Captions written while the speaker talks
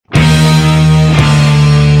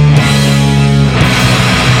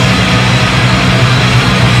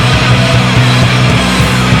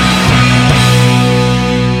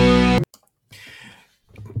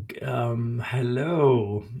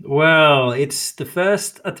it's the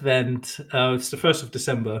first Advent. It's the 1st of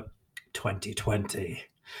December, 2020.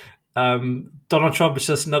 Donald Trump is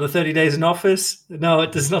just another 30 days in office. No,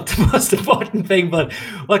 it is not the most important thing, but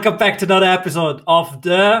welcome back to another episode of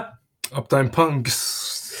the Uptime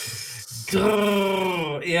Punks.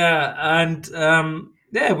 Yeah, and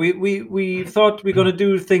we thought we're going to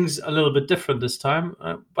do things a little bit different this time.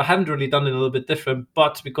 I haven't really done it a little bit different,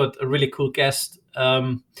 but we got a really cool guest.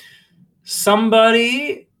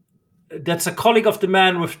 Somebody that's a colleague of the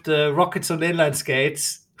man with the rockets on the inline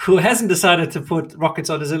skates, who hasn't decided to put rockets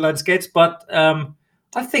on his inline skates, but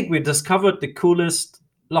I think we discovered the coolest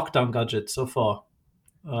lockdown gadget so far.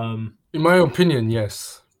 In my opinion,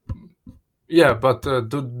 yes. Yeah, but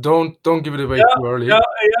don't give it away too early. Yeah,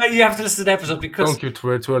 you have to listen to the episode because don't give it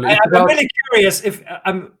away too early. I'm really curious if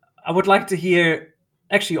I would like to hear,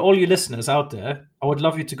 actually, all you listeners out there. I would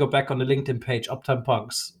love you to go back on the LinkedIn page, Uptime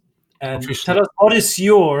Punks, and tell us what is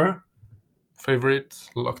your favorite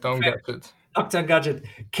lockdown gadget. Lockdown gadget.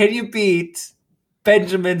 Can you beat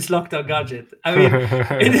Benjamin's lockdown gadget? I mean,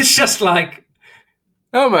 it is just like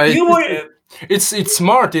it's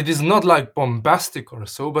smart. It is not like bombastic or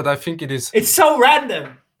so, but I think it is. It's so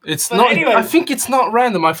random. It's not. Anyway. I think it's not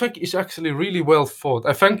random. I think it's actually really well thought.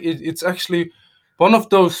 I think it's actually one of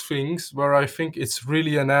those things where I think it's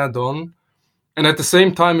really an add-on, and at the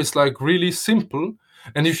same time, it's like really simple.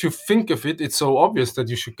 And if you think of it, it's so obvious that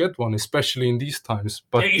you should get one, especially in these times.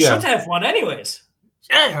 But you should have one anyways.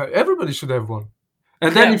 Yeah, everybody should have one.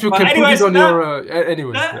 And then if you can put it on your...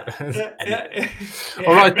 anyways.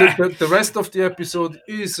 All right, the rest of the episode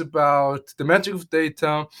is about the magic of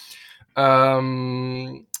data.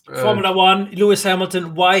 Formula One, Lewis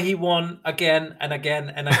Hamilton, why he won again and again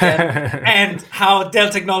and again. And how Dell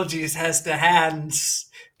Technologies has the hands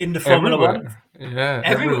in the Formula One. Yeah,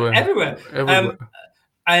 everywhere.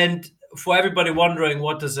 And for everybody wondering,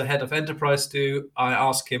 what does the head of enterprise do? I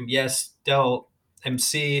ask him, yes, Dell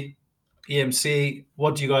EMC,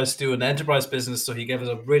 what do you guys do in the enterprise business? So he gave us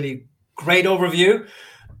a really great overview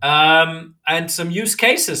and some use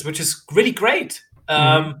cases, which is really great.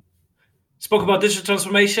 Spoke about digital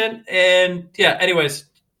transformation. And yeah, anyways,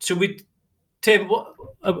 Tim,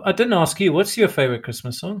 I didn't ask you, what's your favorite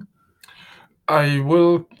Christmas song? I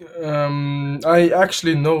will. I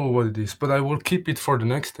actually know what it is, but I will keep it for the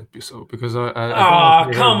next episode because I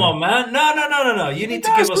come on, man! No! You need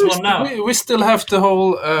to give us one now. We still have the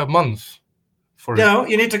whole month for it. No,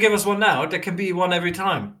 you need to give us one now. There can be one every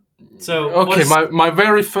time. So okay, my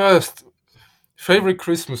very first favorite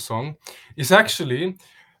Christmas song is actually.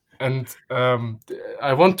 And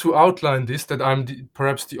I want to outline this, that I'm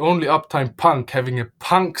perhaps the only Uptime Punk having a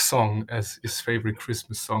punk song as his favorite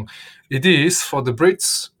Christmas song. It is, for the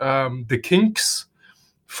Brits, The Kinks,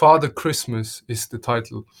 Father Christmas is the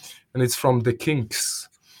title. And it's from The Kinks.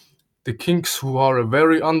 The Kinks, who are a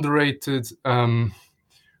very underrated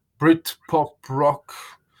Brit pop rock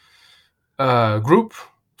group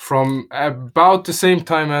from about the same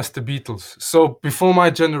time as the Beatles. So before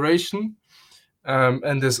my generation...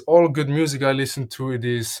 and there's all good music I listen to. It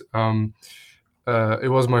is it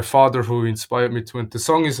was my father who inspired me to, and the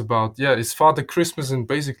song is about it's Father Christmas, and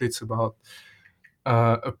basically it's about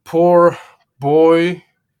a poor boy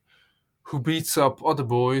who beats up other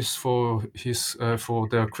boys for his for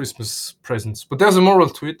their Christmas presents. But there's a moral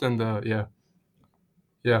to it, and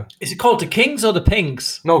Is it called the Kings or the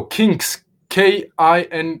Pinks? No, Kinks, Kinks.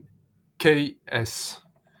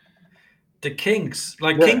 The Kinks,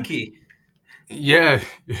 like kinky. Yeah.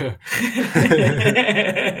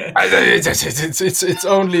 it's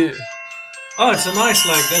only. Oh, it's a nice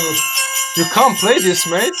little. You can't play this,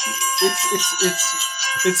 mate.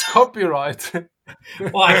 It's copyright.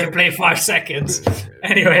 Well, I can play 5 seconds.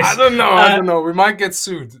 Anyways, I don't know. We might get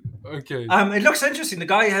sued. Okay. It looks interesting. The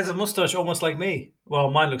guy has a mustache almost like me.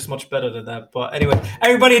 Well, mine looks much better than that. But anyway,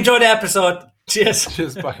 everybody enjoy the episode. Cheers.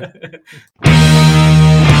 Cheers. Bye.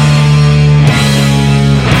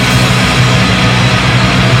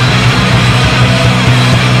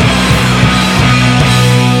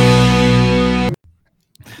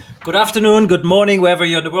 Good afternoon, good morning, wherever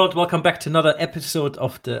you're in the world. Welcome back to another episode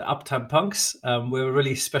of the Uptime Punks. We have a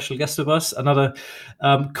really special guest with us, another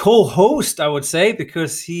co-host, I would say,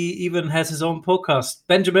 because he even has his own podcast.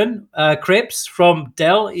 Benjamin Krebs from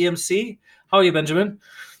Dell EMC. How are you, Benjamin?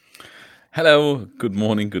 Hello, good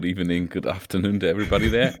morning, good evening, good afternoon to everybody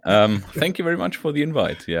there. Thank you very much for the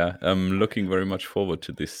invite. Yeah, I'm looking very much forward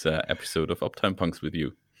to this episode of Uptime Punks with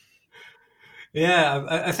you. Yeah,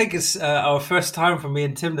 I think it's our first time for me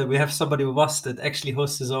and Tim that we have somebody with us that actually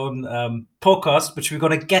hosts his own podcast, which we're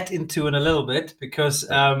going to get into in a little bit because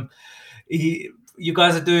you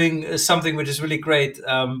guys are doing something which is really great.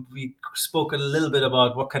 We spoke a little bit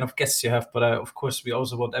about what kind of guests you have, but of course, we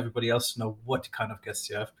also want everybody else to know what kind of guests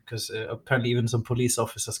you have, because apparently even some police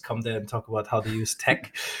officers come there and talk about how they use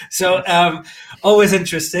tech. So always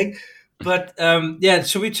interesting. But yeah,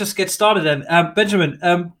 should we just get started then?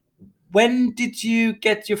 Benjamin, when did you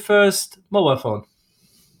get your first mobile phone?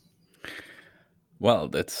 Well,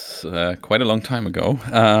 that's quite a long time ago.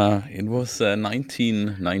 It was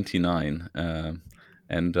 1999,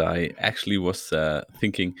 and I actually was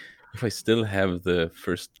thinking if I still have the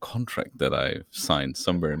first contract that I signed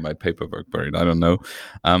somewhere in my paperwork buried. I don't know,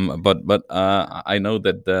 but I know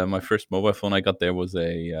that my first mobile phone I got there was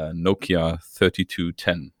a Nokia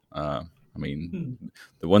 3210. I mean,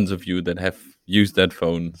 the ones of you that have used that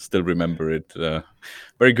phone still remember it.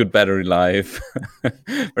 Very good battery life,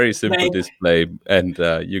 very simple display, and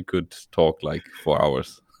you could talk like 4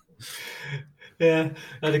 hours. Yeah,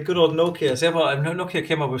 the good old Nokia. Yeah, well, Nokia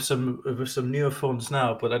came up with some newer phones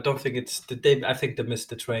now, but I don't think I think they missed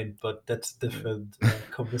the train, but that's a different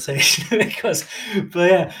conversation.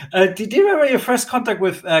 But yeah, did you remember your first contact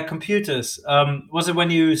with computers? Was it when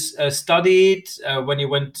you studied, when you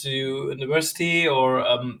went to university, or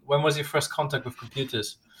when was your first contact with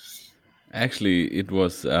computers? Actually, it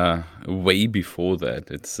was way before that.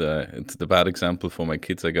 It's the bad example for my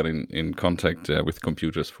kids. I got in contact with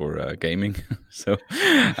computers for gaming. So,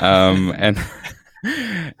 and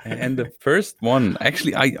and the first one,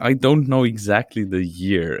 actually, I don't know exactly the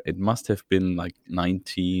year. It must have been like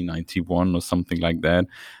 1991 or something like that.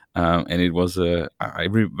 And it was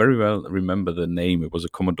very well remember the name. It was a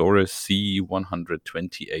Commodore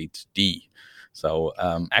C128D. So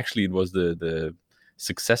actually, it was the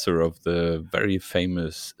successor of the very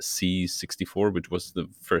famous C64, which was the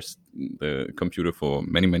first computer for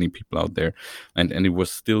many people out there, and it was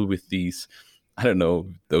still with these. I don't know.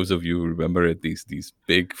 Those of you who remember it, these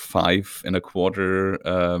big 5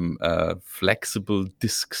 1/4 flexible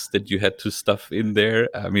discs that you had to stuff in there.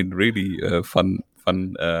 I mean, really fun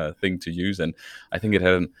thing to use, and I think it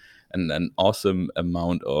had an awesome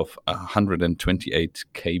amount of 128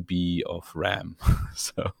 KB of RAM.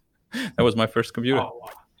 So that was my first computer. Oh,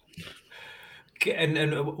 wow.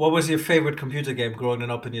 And what was your favorite computer game growing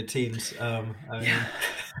up in your teens? Well,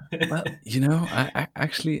 I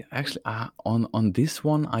actually on this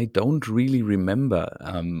one I don't really remember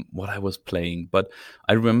what I was playing, but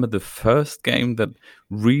I remember the first game that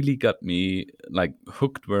really got me like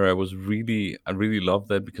hooked, where I really loved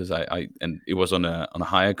that, because and it was on a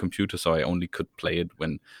higher computer, so I only could play it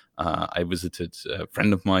when I visited a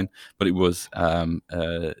friend of mine. But it was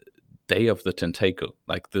Day of the Tentacle,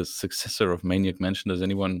 like the successor of Maniac Mansion. Does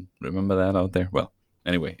anyone remember that out there? Well,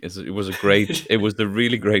 anyway, it was a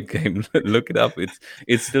really great game. Look it up.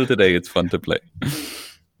 It's still today. It's fun to play.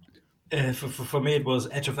 For me, it was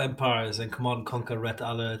Age of Empires and Command & Conquer Red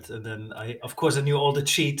Alert, and then I knew all the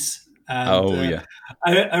cheats. And, yeah,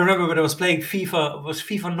 I remember when I was playing FIFA. It was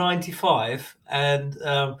FIFA 95, and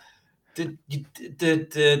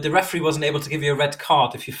the referee wasn't able to give you a red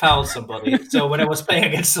card if you fouled somebody. So when I was playing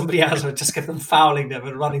against somebody else, I would just kept them fouling them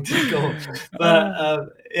and running to the goal. But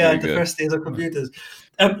yeah, the first days of computers.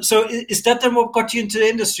 So is that then what got you into the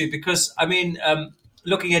industry? Because I mean,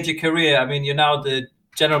 looking at your career, I mean, you're now the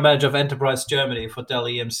general manager of Enterprise Germany for Dell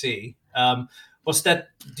EMC.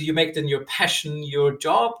 Do you make then your passion your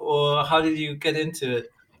job, or how did you get into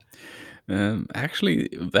it? Actually,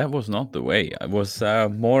 that was not the way. I was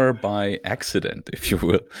more by accident, if you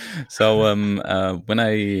will. So when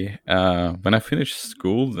I finished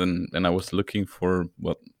school, then I was looking for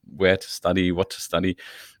where to study, what to study.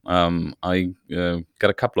 I got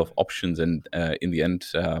a couple of options, and in the end,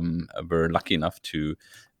 were lucky enough to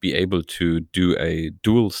be able to do a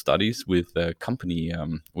dual studies with a company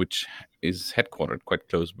which is headquartered quite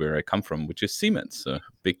close where I come from, which is Siemens, a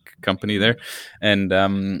big company there. And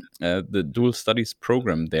the dual studies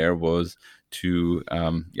program there was to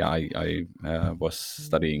I was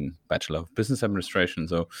studying Bachelor of Business Administration,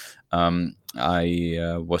 so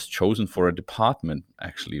I was chosen for a department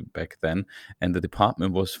actually back then, and the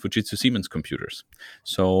department was Fujitsu Siemens computers.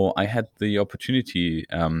 So I had the opportunity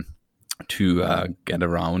to get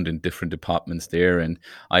around in different departments there, and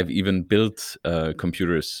I've even built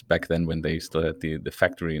computers back then when they still had the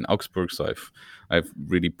factory in Augsburg. So I've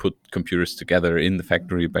really put computers together in the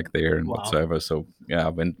factory back there and whatsoever. So yeah,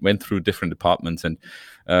 went through different departments, and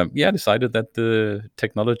decided that the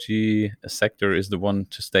technology sector is the one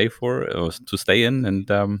to stay in, and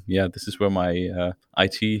this is where my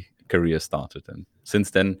IT career started. And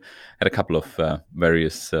since then, had a couple of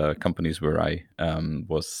various companies where I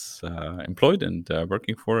was employed and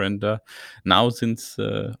working for, and now since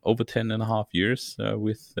over 10.5 years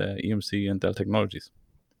with EMC and Dell Technologies.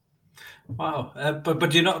 Wow,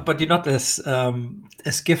 but you're not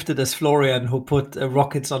as gifted as Florian, who put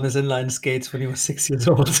rockets on his inline skates when he was 6 years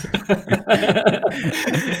old.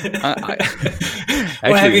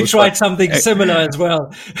 Or have you tried something similar as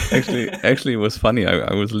well? Actually, it was funny.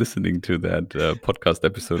 I was listening to that podcast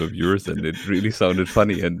episode of yours, and it really sounded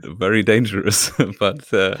funny and very dangerous. But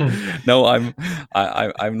no, I'm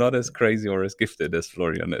not as crazy or as gifted as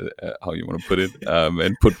Florian, how you want to put it,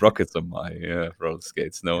 and put rockets on my roller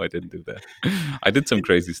skates. No, I didn't do that. I did some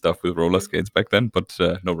crazy stuff with roller skates back then, but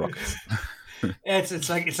no rockets. Yeah, it's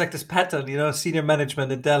like this pattern, senior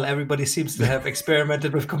management at Dell. Everybody seems to have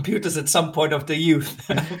experimented with computers at some point of their youth.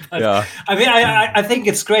 Yeah. I mean, I think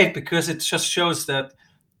it's great because it just shows that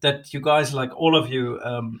you guys, like all of you,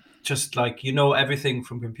 just like everything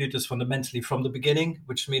from computers fundamentally from the beginning,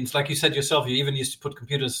 which means, like you said yourself, you even used to put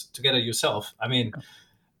computers together yourself. I mean,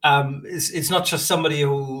 it's not just somebody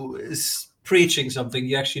who is preaching something.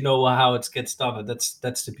 You actually know how it gets done, and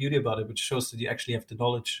that's the beauty about it, which shows that you actually have the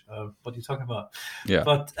knowledge of what you're talking about. Yeah.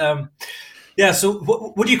 But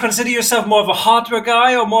so would you consider yourself more of a hardware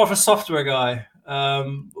guy or more of a software guy?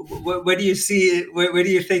 Where do you see? Where do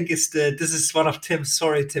you think is this is one of Tim's?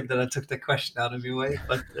 Sorry, Tim, that I took the question out of your way,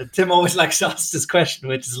 but Tim always likes to ask this question,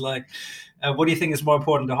 which is like, what do you think is more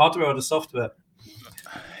important, the hardware or the software?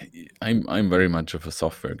 I'm very much of a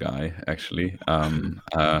software guy, actually.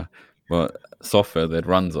 Well, software that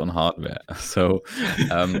runs on hardware. So,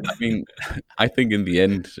 I mean, I think in the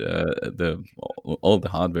end, all the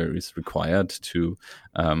hardware is required to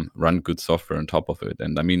run good software on top of it.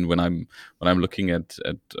 And I mean, when I'm looking at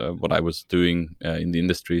what I was doing in the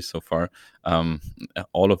industry so far,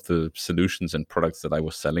 all of the solutions and products that I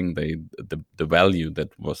was selling, the value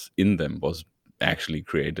that was in them was actually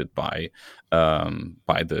created by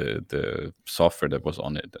the software that was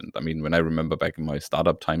on it. And I mean, when I remember back in my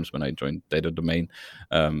startup times when I joined Data Domain,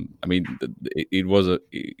 I mean, it was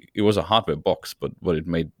a hardware box, but what it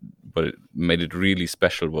made it really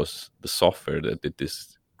special was the software that did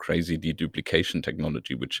this crazy deduplication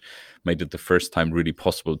technology, which made it the first time really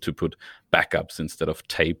possible to put backups instead of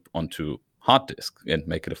tape onto hard disk and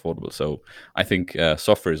make it affordable. So I think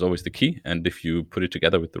software is always the key, and if you put it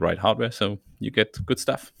together with the right hardware, so you get good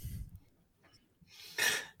stuff.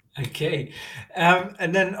 Okay,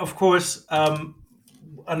 and then of course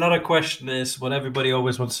another question is what everybody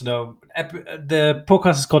always wants to know. The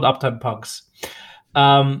podcast is called Uptime Punks.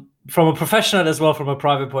 From a professional as well, from a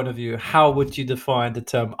private point of view, how would you define the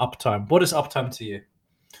term uptime? What is uptime to you?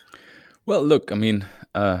 Well, look, I mean,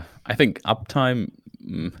 I think uptime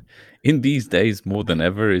in these days more than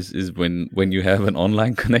ever is when you have an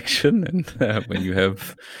online connection, and when you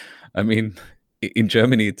have, I mean, in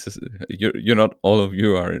Germany, it's you're not, all of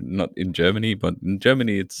you are not in Germany, but in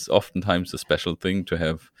Germany it's oftentimes a special thing to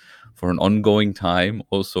have for an ongoing time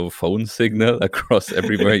also phone signal across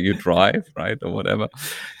everywhere you drive, right, or whatever.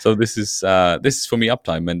 So this is for me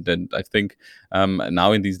uptime, and I think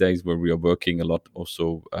now in these days where we are working a lot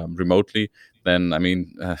also remotely, then I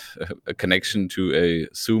mean a connection to a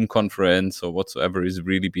Zoom conference or whatsoever is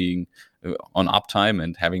really being on uptime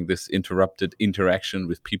and having this interrupted interaction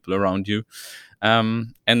with people around you.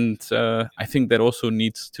 And I think that also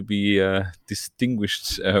needs to be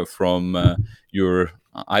distinguished from your,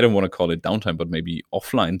 I don't want to call it downtime, but maybe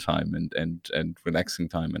offline time and relaxing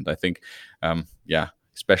time. And I think,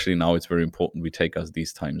 especially now it's very important we take us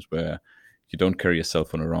these times where you don't carry your cell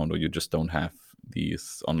phone around or you just don't have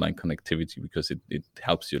these online connectivity, because it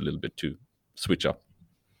helps you a little bit to switch up.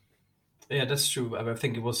 Yeah, that's true. I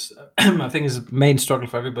think it was, I think his main struggle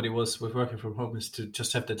for everybody was with working from home is to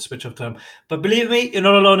just have that switch off time. But believe me, you're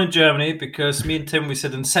not alone in Germany, because me and Tim, we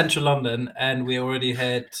sit in central London and we already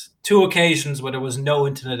had 2 occasions where there was no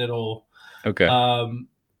internet at all. Okay.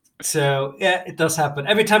 So yeah, it does happen.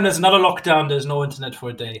 Every time there's another lockdown, there's no internet for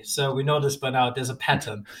a day. So we know this by now. There's a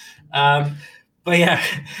pattern. But yeah,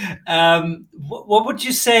 what would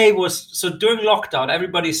you say was, so during lockdown,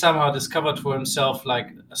 everybody somehow discovered for himself like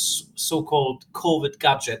a so-called COVID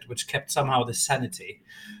gadget, which kept somehow the sanity.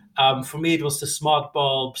 For me, it was the smart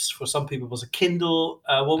bulbs. For some people, it was a Kindle.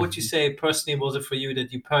 What would you say personally was it for you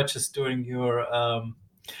that you purchased during your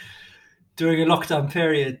during a lockdown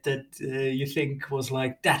period that you think was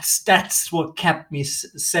like, that's what kept me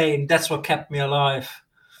sane, that's what kept me alive?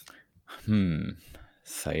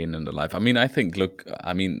 Sane and alive. I mean, I think, look,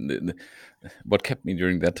 I mean, what kept me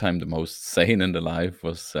during that time the most sane and alive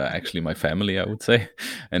was actually my family, I would say,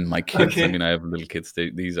 and my kids. I Okay. mean, I have little kids.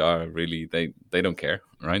 These are really they don't care,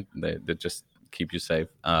 right? They just keep you safe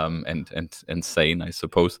and sane, I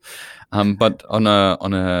suppose. But on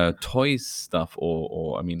a toys stuff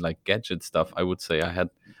or I mean like gadget stuff, I would say I had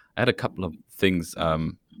a couple of things.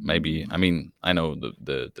 Maybe I mean I know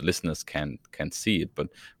the listeners can see it, but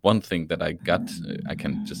one thing that I got, I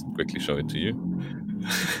can just quickly show it to you.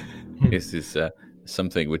 Is this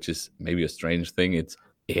something which is maybe a strange thing? It's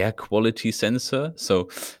air quality sensor. So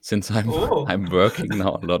since I'm Oh. I'm working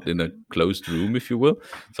now a lot in a closed room, if you will,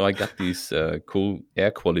 so I got these cool air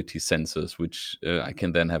quality sensors, which I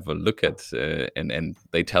can then have a look at, and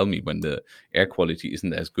they tell me when the air quality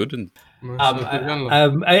isn't as good. And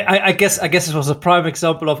I guess it was a prime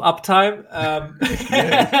example of uptime.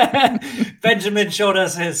 Benjamin showed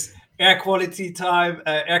us his air quality time,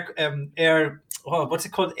 air. Oh, what's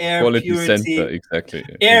it called? Air quality purity sensor, exactly.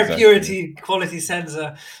 Air exactly. purity quality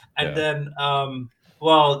sensor, and Yeah. then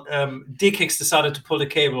D-Kicks decided to pull the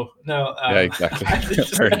cable. No, Yeah, exactly.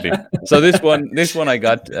 Apparently. So this one I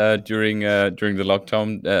got during the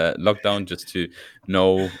lockdown, just to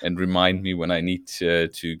know and remind me when I need to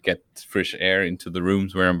get fresh air into the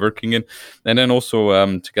rooms where I'm working in. And then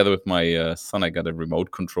also together with my son, I got a remote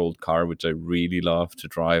controlled car, which I really love to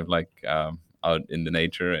drive, like out in the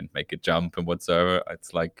nature and make it jump and whatsoever.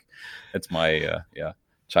 It's my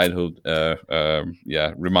childhood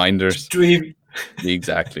reminders. Dream.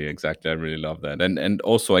 Exactly. I really love that. And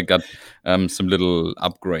also I got some little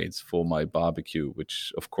upgrades for my barbecue,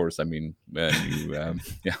 which of course, I mean, when you when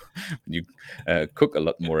you cook a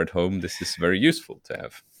lot more at home, this is very useful to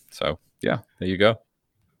have. So yeah, there you go.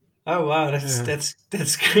 Oh wow, that's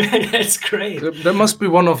great. That's great. That must be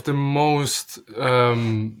one of the most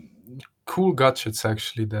cool gadgets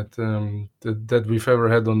actually that we've ever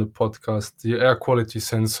had on the podcast, the air quality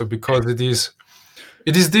sensor, because it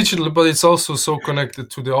is digital, but it's also so connected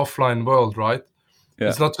to the offline world, right? Yeah.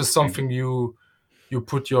 It's not just something you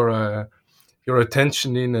put your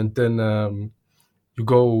attention in and then you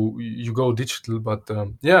go digital, but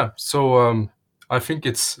so I think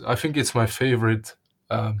it's my favorite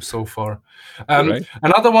so far. Right.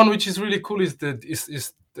 Another one which is really cool is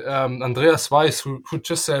Andreas Weiss, who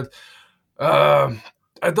just said,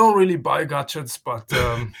 I don't really buy gadgets, but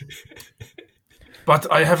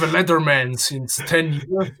I have a Leatherman since 10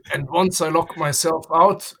 years, and once I locked myself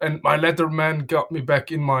out, and my Leatherman got me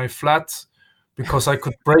back in my flat because I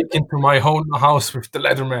could break into my own house with the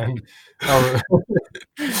Leatherman.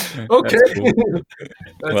 Okay.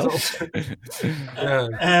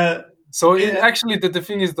 Yeah. So actually, the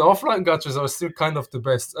thing is, the offline gadgets are still kind of the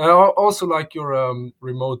best. I also like your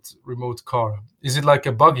remote car. Is it like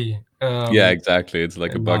a buggy? Yeah, exactly. It's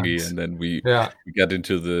like a buggy, nice. and then we got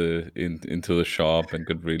into the shop and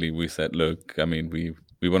we said, look, I mean,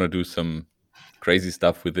 we want to do some crazy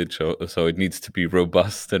stuff with it, so it needs to be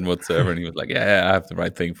robust and whatsoever. And he was like, yeah, I have the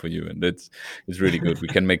right thing for you, and it's really good. We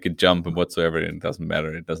can make it jump and whatsoever, and it doesn't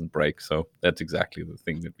matter, it doesn't break. So that's exactly the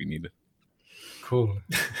thing that we needed. Cool.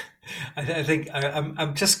 I think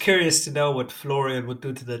I'm just curious to know what Florian would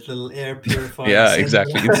do to that little air purifier. Yeah,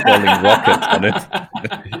 exactly. Installing rockets on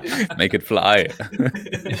it, make it fly.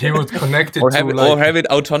 He would connect it or have it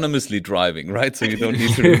autonomously driving, right? So you don't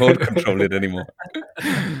need to remote control it anymore.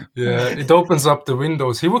 Yeah, it opens up the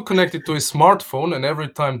windows. He would connect it to his smartphone, and every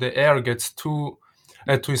time the air gets to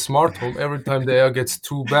his smart home, every time the air gets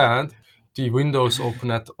too bad, the windows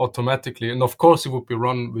open automatically, and of course, it would be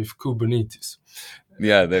run with Kubernetes.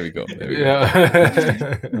 Yeah, there we go.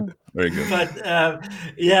 Very good. But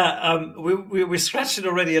we scratched it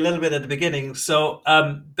already a little bit at the beginning. So,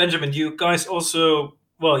 Benjamin, you guys also,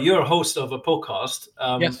 you're a host of a podcast.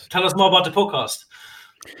 Yes. Tell us more about the podcast.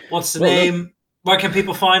 What's the name? Where can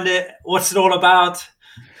people find it? What's it all about?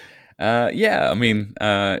 I mean,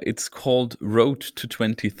 it's called Road to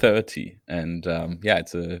 2030, and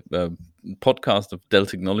it's a podcast of Dell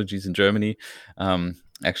Technologies in Germany.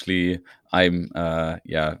 Actually, I'm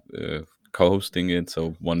co-hosting it.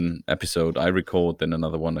 So one episode I record, then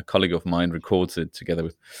another one a colleague of mine records it together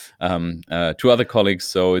with two other colleagues.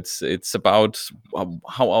 So it's about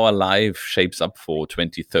how our life shapes up for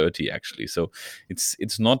 2030. Actually, so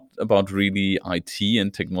it's not about really IT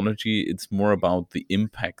and technology. It's more about the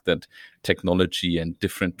impact that technology and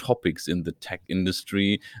different topics in the tech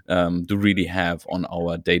industry do really have on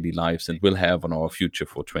our daily lives and will have on our future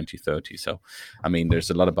for 2030. So, I mean,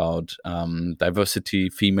 there's a lot about diversity,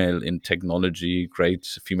 female in technology, great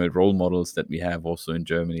female role models that we have also in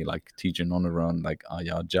Germany, like Tijen Onaran, like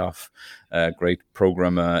Aya Jaff, great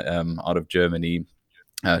programmer out of Germany.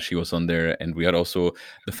 She was on there, and we had also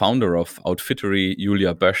the founder of Outfittery,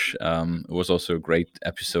 Julia Bösch. It was also a great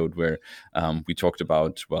episode where we talked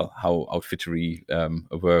about how Outfittery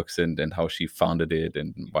works and how she founded it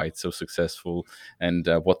and why it's so successful, and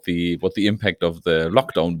what the impact of the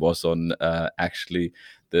lockdown was on actually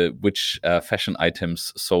which fashion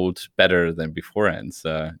items sold better than beforehand.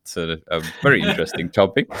 So it's a very interesting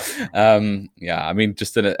topic. Yeah, I mean,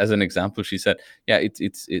 just as an example, she said, yeah,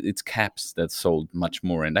 it's caps that sold much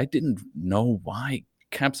more, and I didn't know why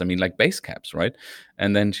caps. I mean, like base caps, right?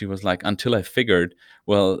 And then she was like, until I figured,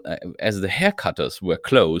 well, as the haircutters were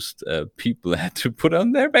closed, people had to put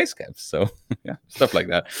on their base caps. So yeah, stuff like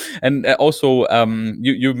that. And also,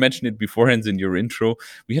 you mentioned it beforehand in your intro.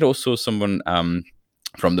 We had also someone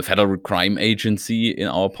from the Federal Crime Agency in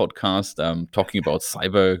our podcast, talking about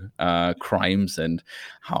cyber crimes and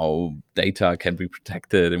how data can be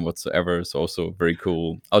protected and whatsoever. It's also very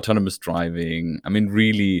cool. Autonomous driving. I mean,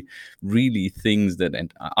 really, really things that,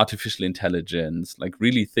 and artificial intelligence, like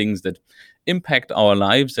really things that impact our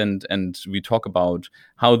lives, and we talk about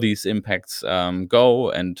how these impacts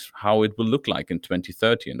go and how it will look like in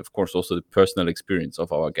 2030, and of course also the personal experience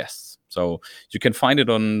of our guests. So you can find it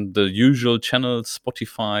on the usual channels,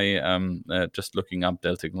 Spotify, just looking up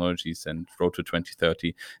Dell Technologies and Road to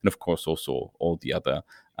 2030, and of course also all the other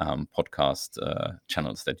podcast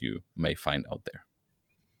channels that you may find out there.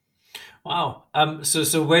 Wow.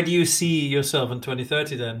 So where do you see yourself in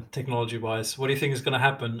 2030 then, technology-wise? What do you think is going to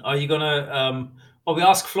happen? Are you going to... well, we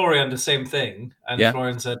asked Florian the same thing, and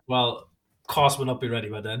Florian said, well, cars will not be ready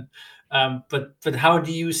by then. But how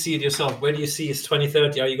do you see it yourself? Where do you see it's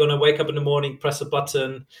 2030? Are you going to wake up in the morning, press a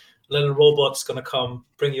button, a little robot's going to come,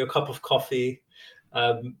 bring you a cup of coffee,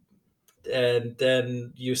 and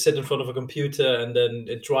then you sit in front of a computer and then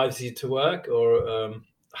it drives you to work? Or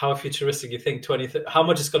how futuristic you think how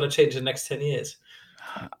much is going to change in the next 10 years?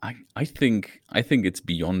 I think it's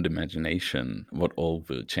beyond imagination what all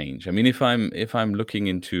will change. I mean, if I'm looking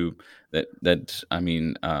into that I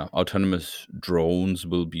mean, autonomous drones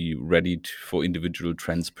will be ready for individual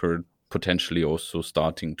transport, potentially also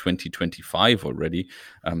starting 2025 already.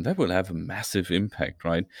 That will have a massive impact,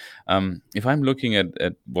 right? If I'm looking at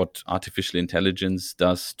what artificial intelligence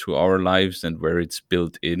does to our lives and where it's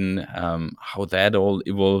built in, how that all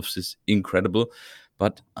evolves is incredible.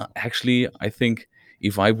 But actually, I think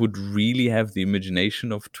if I would really have the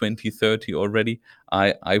imagination of 2030 already,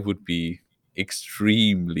 I would be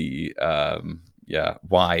extremely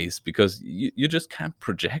wise, because you just can't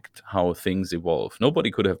project how things evolve.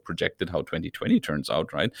 Nobody could have projected how 2020 turns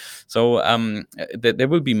out, right? So there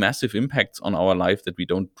will be massive impacts on our life that we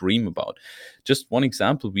don't dream about. Just one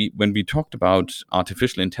example, when we talked about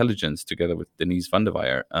artificial intelligence together with Denise van der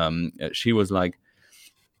Weyer, she was like,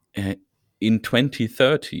 in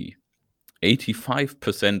 2030,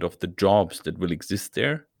 85% of the jobs that will exist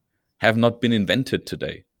there have not been invented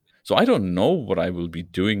today. So I don't know what I will be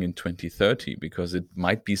doing in 2030, because it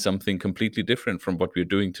might be something completely different from what we're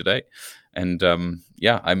doing today. And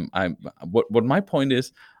what my point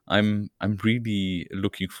is, I'm really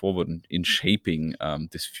looking forward in shaping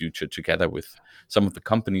this future together with some of the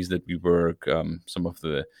companies that we work, some of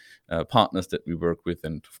the partners that we work with,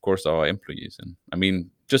 and of course our employees. And I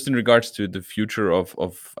mean, just in regards to the future of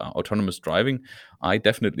autonomous driving, I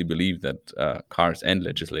definitely believe that cars and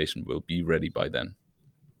legislation will be ready by then.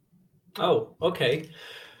 Oh, okay.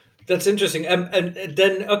 That's interesting. And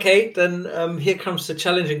then here comes the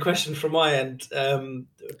challenging question from my end.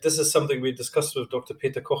 This is something we discussed with Dr.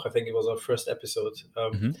 Peter Koch. I think it was our first episode.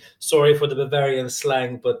 Sorry for the Bavarian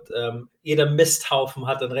slang, but jeder Misthaufen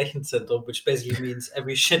hat ein Rechenzentrum, which basically means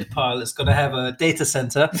every shit pile is going to have a data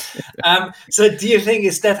center. So do you think,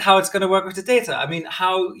 is that how it's going to work with the data? I mean,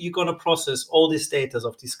 how are you going to process all these data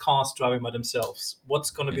of these cars driving by themselves?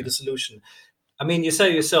 What's going to be the solution? I mean, you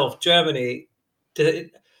say yourself, Germany...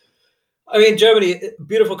 Germany,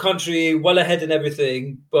 beautiful country, well ahead in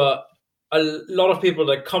everything, but a lot of people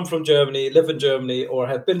that come from Germany, live in Germany, or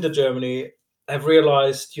have been to Germany, have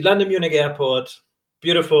realized you land in Munich airport,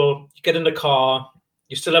 beautiful, you get in the car,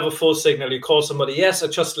 you still have a full signal, you call somebody, yes, I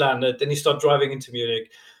just landed, then you start driving into Munich.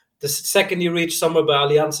 The second you reach somewhere by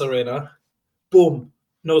Allianz Arena, boom,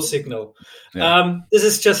 no signal. Yeah. This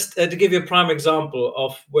is just to give you a prime example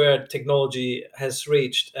of where technology has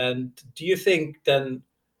reached. And do you think then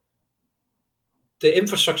the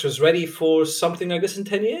infrastructure is ready for something like this in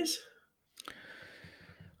 10 years?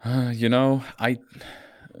 I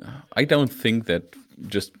don't think that,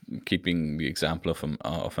 just keeping the example of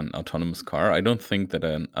an autonomous car, I don't think that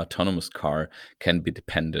an autonomous car can be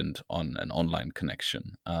dependent on an online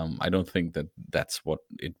connection. I don't think that that's what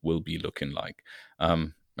it will be looking like.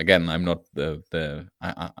 again, I'm not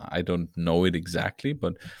I don't know it exactly,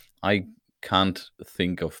 but I can't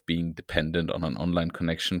think of being dependent on an online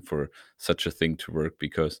connection for such a thing to work,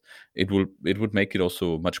 because it would make it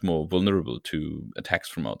also much more vulnerable to attacks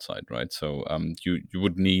from outside, right? So you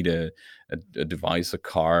would need a device, a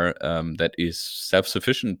car, that is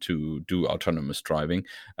self-sufficient to do autonomous driving,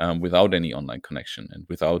 without any online connection and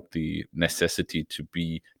without the necessity to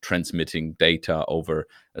be transmitting data over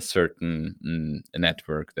a certain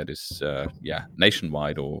network that is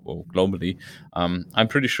nationwide or globally. I'm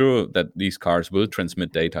pretty sure that these cars will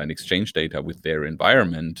transmit data and exchange data with their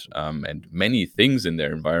environment, and many things in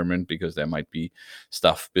their environment, because there might be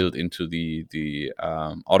stuff built into the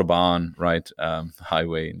autobahn, right,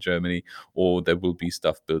 highway in Germany, or there will be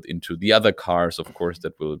stuff built into the other cars, of course,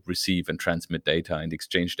 that will receive and transmit data and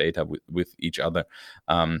exchange data with each other.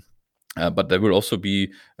 But there will also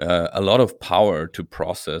be a lot of power to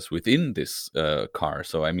process within this car.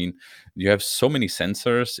 So, I mean, you have so many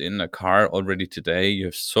sensors in a car already today. You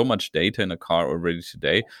have so much data in a car already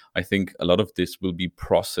today. I think a lot of this will be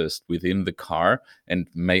processed within the car and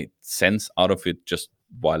made sense out of it just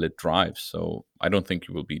while it drives. So, I don't think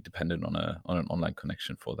you will be dependent on an online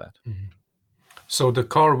connection for that. Mm-hmm. So the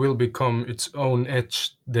car will become its own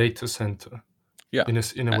edge data center. Yeah,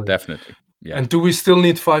 in a way. Definitely. Yeah. And do we still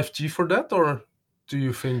need 5G for that, or do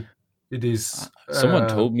you think it is? Someone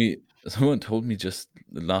told me just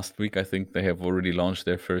last week, I think they have already launched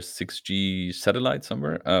their first 6G satellite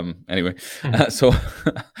somewhere. Anyway, so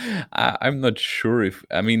I'm not sure if,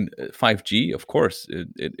 I mean, 5G, of course,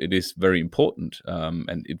 it is very important,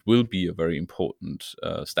 and it will be a very important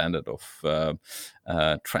standard of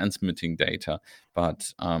transmitting data.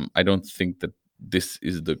 But I don't think that this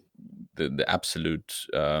is the absolute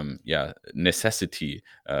necessity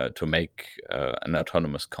to make an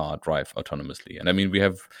autonomous car drive autonomously. And I mean,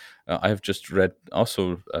 I have just read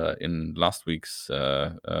also in last week's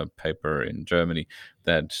paper in Germany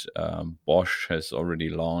that Bosch has already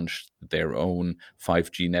launched their own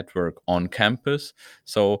 5G network on campus.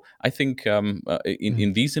 So I think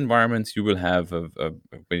in these environments, you will have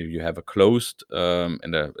where you have a closed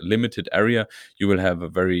and a limited area, you will have a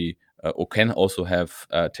very or can also have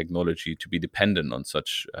technology to be dependent on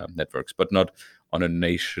such networks, but not on a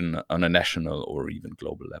national or even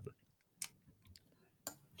global level.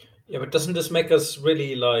 Yeah, but doesn't this make us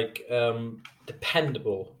really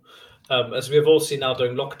dependable? As we have all seen now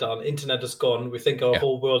during lockdown, internet is gone. We think our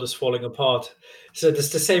whole world is falling apart. So it's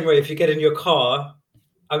the same way. If you get in your car,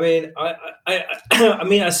 I mean, I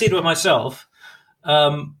mean, I see it with myself.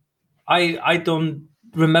 I don't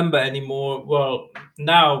remember anymore. Well,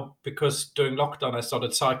 now, because during lockdown I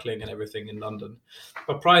started cycling and everything in London.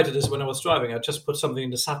 But prior to this, when I was driving, I just put something in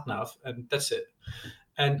the sat nav and that's it.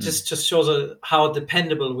 And this just shows how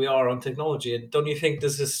dependable we are on technology. And don't you think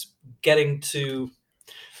this is getting to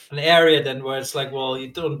an area then where it's like, well,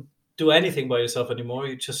 you don't do anything by yourself anymore.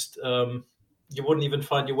 You just you wouldn't even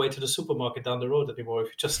find your way to the supermarket down the road anymore if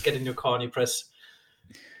you just get in your car and you press.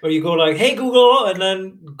 Or you go like, "Hey Google," and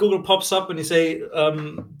then Google pops up and you say,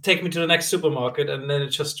 "Take me to the next supermarket," and then it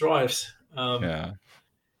just drives. Isn't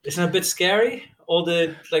it a bit scary? All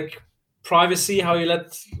the privacy, how you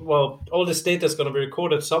all this data is going to be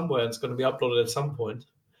recorded somewhere and it's going to be uploaded at some point.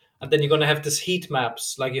 And then you're going to have this heat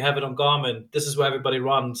maps like you have it on Garmin. This is where everybody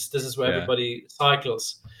runs. This is where everybody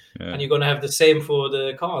cycles. And you're going to have the same for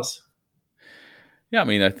the cars. Yeah, I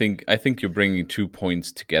mean, I think you're bringing 2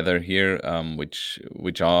 points together here,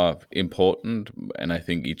 which are important, and I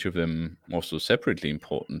think each of them also separately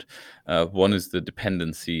important. One is the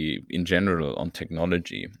dependency in general on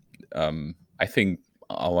technology. I think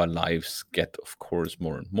our lives get, of course,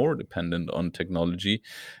 more and more dependent on technology,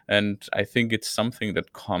 and I think it's something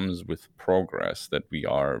that comes with progress that we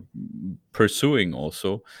are pursuing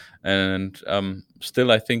also. And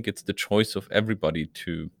still, I think it's the choice of everybody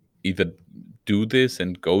to either do this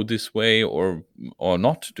and go this way or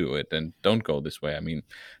not do it and don't go this way. I mean,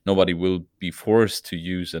 nobody will be forced to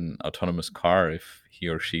use an autonomous car if he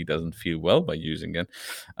or she doesn't feel well by using it.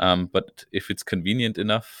 But if it's convenient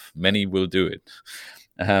enough, many will do it.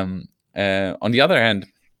 On the other hand,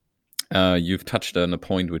 you've touched on a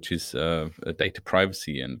point which is data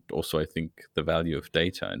privacy, and also I think the value of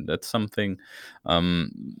data, and that's something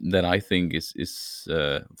that I think is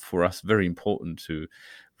for us very important to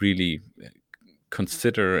really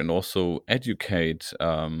consider and also educate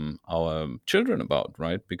our children about,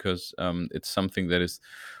 right? Because it's something that is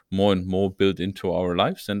more and more built into our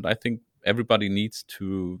lives, and I think everybody needs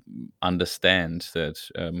to understand that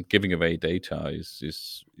giving away data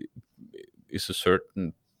is a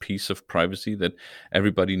certain piece of privacy that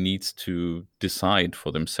everybody needs to decide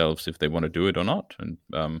for themselves if they want to do it or not. And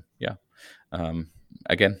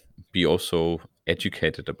again, be also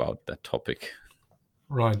educated about that topic.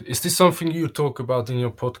 Right. Is this something you talk about in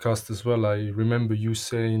your podcast as well? I remember you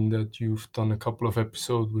saying that you've done a couple of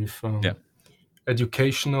episodes with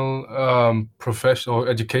educational professional or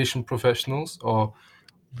education professionals, or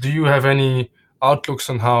do you have any outlooks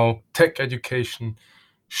on how tech education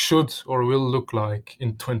should or will look like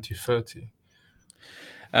in 2030?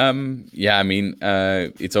 I mean,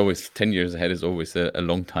 it's always 10 years ahead is always a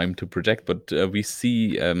long time to project, but we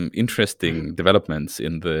see interesting developments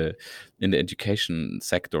in the education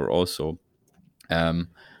sector also. And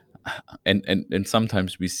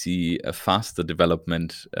sometimes we see a faster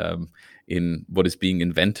development in what is being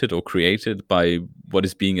invented or created by what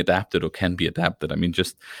is being adapted or can be adapted. I mean,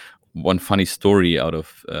 just one funny story out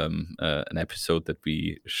of an episode that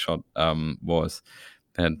we shot was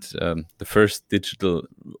that the first digital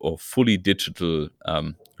or fully digital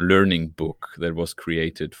learning book that was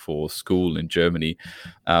created for school in Germany.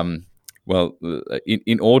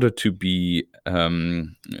 In order to be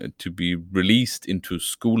released into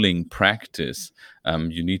schooling practice,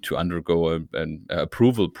 you need to undergo an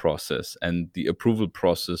approval process, and the approval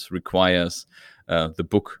process requires the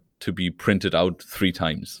book to be printed out 3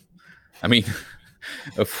 times. I mean,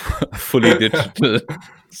 a fully digital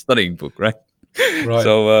studying book, right? Right.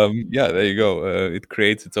 So there you go. It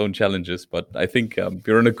creates its own challenges, but I think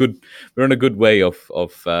we're in a good way of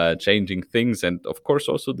changing things. And of course,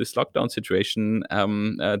 also this lockdown situation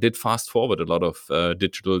did fast forward a lot of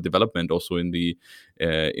digital development, also in the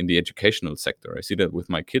educational sector. I see that with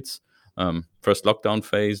my kids. First lockdown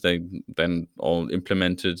phase, they then all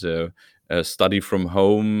implemented a study from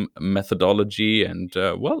home methodology, and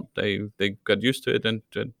they got used to it and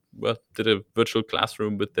did a virtual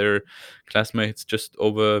classroom with their classmates just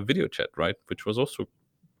over video chat, right? Which was also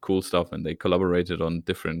cool stuff, and they collaborated on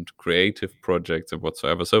different creative projects and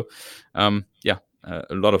whatsoever. So, a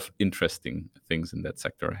lot of interesting things in that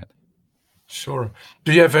sector ahead. Sure.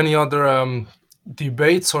 Do you have any other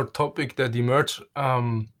debates or topic that emerge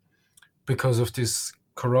because of these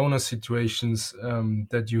corona situations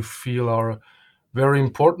that you feel are very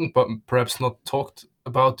important, but perhaps not talked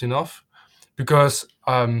about enough? Because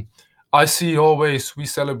I see always we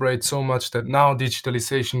celebrate so much that now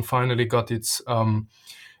digitalization finally got its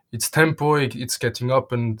tempo. It's getting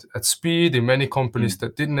up and at speed in many companies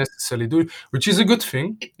that didn't necessarily do it, which is a good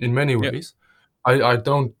thing in many ways. I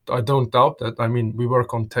don't doubt that. I mean, we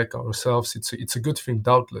work on tech ourselves. It's a good thing,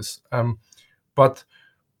 doubtless. But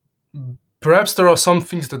perhaps there are some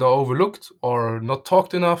things that are overlooked or not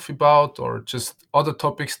talked enough about, or just other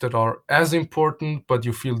topics that are as important but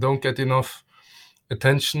you feel don't get enough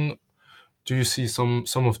attention. Do you see some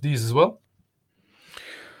of these as well?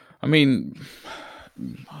 I mean,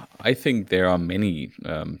 I think there are many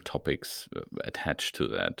topics attached to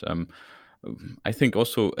that. I think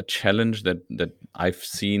also a challenge that I've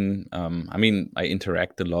seen. I mean, I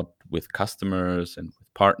interact a lot with customers and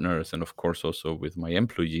with partners, and of course also with my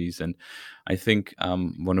employees. And I think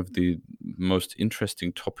one of the most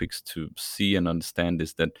interesting topics to see and understand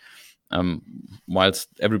is that whilst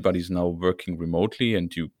everybody's now working remotely,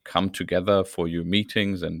 and you come together for your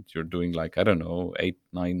meetings, and you're doing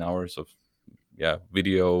 8-9 hours of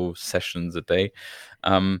video sessions a day,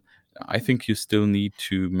 I think you still need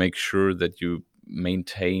to make sure that you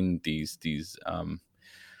maintain these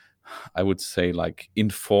I would say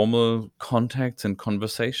informal contacts and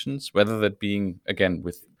conversations, whether that being again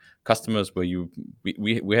with customers where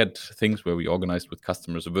we had things where we organized with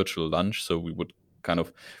customers a virtual lunch, so we would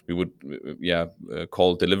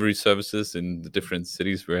call delivery services in the different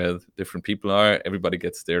cities where different people are. Everybody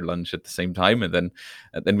gets their lunch at the same time, and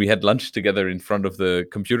then we had lunch together in front of the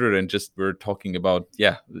computer, and just we're talking about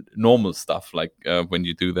normal stuff when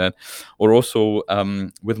you do that. Or also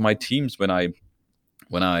with my teams, when I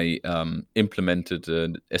implemented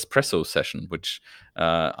an espresso session, which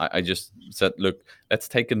I just said, look, let's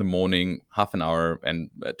take in the morning half an hour,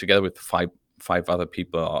 and together with five other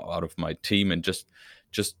people out of my team, and just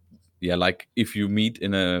if you meet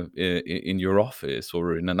in your office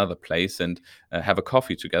or in another place and have a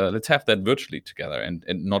coffee together, let's have that virtually together, and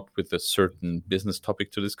not with a certain business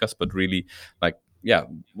topic to discuss, but really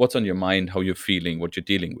what's on your mind, how you're feeling, what you're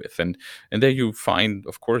dealing with. And there you find,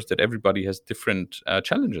 of course, that everybody has different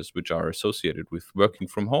challenges which are associated with working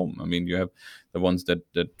from home. I mean, you have the ones that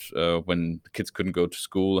when the kids couldn't go to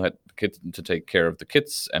school, had kids to take care of the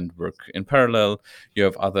kids and work in parallel. You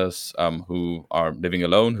have others who are living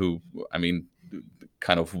alone, who, I mean,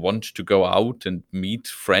 kind of want to go out and meet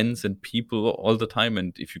friends and people all the time,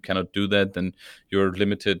 and if you cannot do that, then you're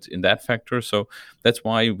limited in that factor. So that's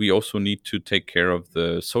why we also need to take care of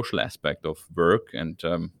the social aspect of work, and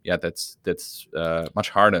that's much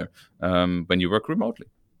harder when you work remotely.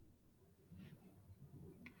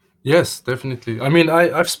 Yes, definitely. I mean,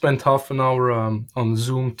 I've spent half an hour on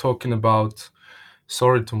Zoom talking about,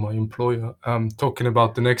 sorry to my employer, talking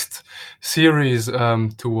about the next series to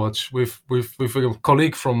watch with a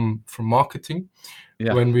colleague from marketing,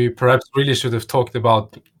 when we perhaps really should have talked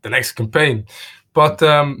about the next campaign. But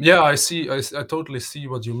I totally see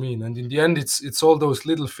what you mean. And in the end, it's all those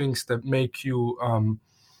little things that make you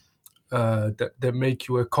that make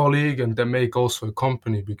you a colleague, and that make also a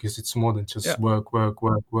company, because it's more than just work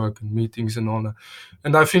and meetings and all that.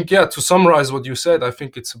 And I think, to summarize what you said, I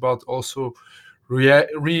think it's about also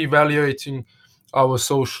reevaluating our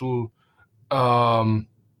social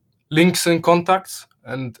links and contacts,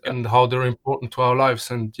 and how they're important to our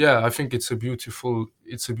lives. And I think it's a beautiful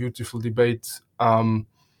debate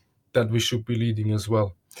that we should be leading as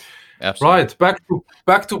well. Absolutely. Right,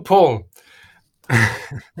 back to Paul.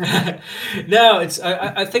 No,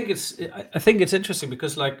 I think it's interesting,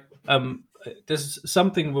 because there's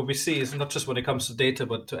something what we see is not just when it comes to data,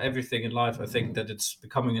 but to everything in life. I think that it's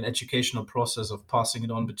becoming an educational process of passing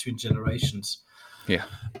it on between generations. Yeah.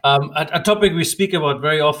 A topic we speak about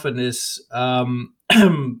very often is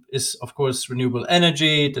of course renewable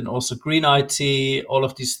energy, then also green IT, all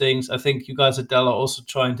of these things. I think you guys at Dell are also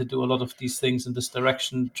trying to do a lot of these things in this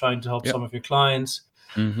direction, trying to help some of your clients.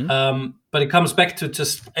 But it comes back to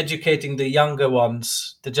just educating the younger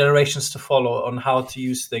ones, the generations to follow, on how to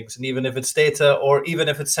use things, and even if it's data, or even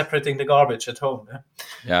if it's separating the garbage at home.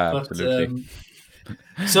 Absolutely.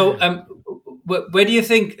 Where do you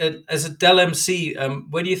think, as a Dell MC,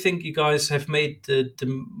 where do you think you guys have made the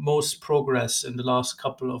most progress in the last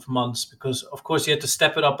couple of months? Because of course you had to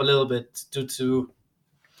step it up a little bit due to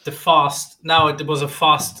the fast. Now it was a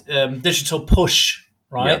fast digital push,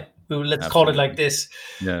 right? Let's call it like this.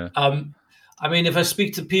 I mean, if I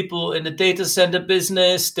speak to people in the data center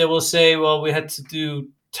business, they will say, well, we had to do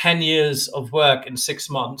 10 years of work in 6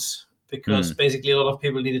 months, because basically a lot of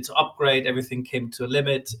people needed to upgrade. Everything came to a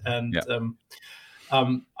limit. And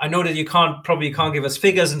I know that you can't give us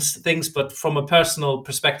figures and things, but from a personal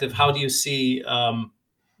perspective, how do you see, do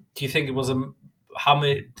you think it was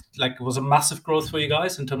it was a massive growth for you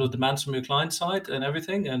guys in terms of demands from your client side and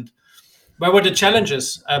everything? And where were the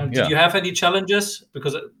challenges? Did you have any challenges?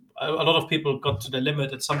 Because a lot of people got to the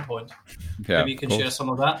limit at some point. Maybe you can share some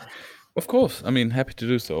of that. Of course. I mean, happy to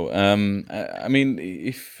do so. I mean,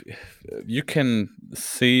 if you can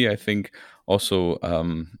see, I think also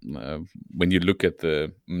when you look at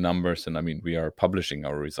the numbers, and I mean, we are publishing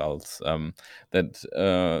our results,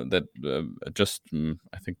 just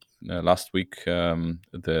I think last week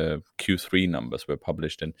the Q3 numbers were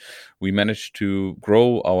published, and we managed to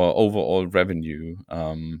grow our overall revenue,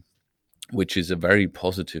 which is a very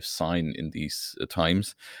positive sign in these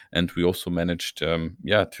times. And we also managed, to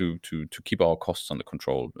keep our costs under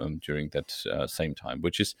control during that same time,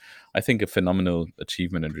 which is, I think, a phenomenal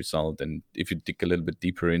achievement and result. And if you dig a little bit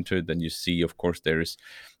deeper into it, then you see, of course, there is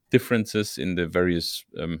differences in the various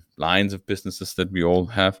lines of businesses that we all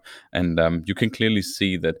have. And you can clearly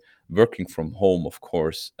see that working from home, of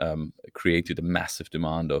course, created a massive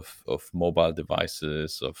demand of mobile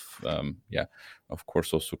devices, of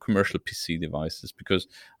course, also commercial PC devices, because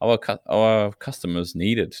our customers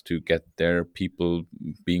needed to get their people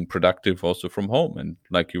being productive also from home. And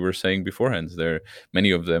like you were saying beforehand,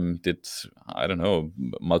 many of them did, I don't know,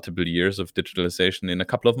 multiple years of digitalization in a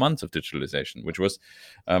couple of months of digitalization, which was,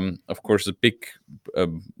 of course, a big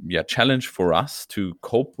challenge for us to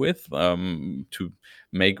cope with, to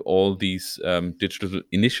make all these digital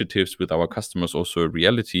initiatives with our customers also a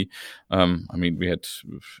reality. I mean, we had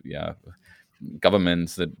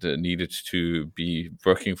governments that needed to be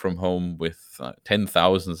working from home with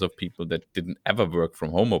 10,000s of people that didn't ever work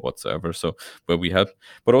from home or whatsoever. So where we help,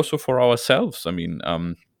 but also for ourselves. I mean,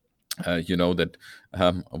 you know that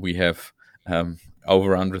we have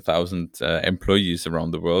over 100,000 employees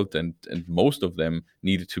around the world, and most of them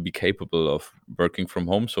needed to be capable of working from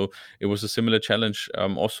home. So it was a similar challenge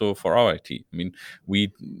also for our IT. I mean,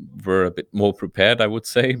 we were a bit more prepared, I would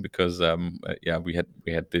say, because we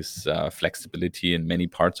had this flexibility in many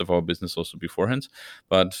parts of our business also beforehand,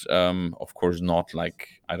 but of course not like,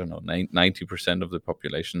 I don't know, 90% of the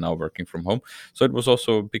population now working from home. So it was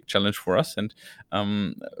also a big challenge for us, and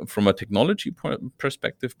from a technology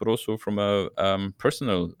perspective, but also from a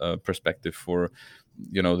personal perspective for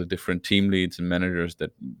the different team leads and managers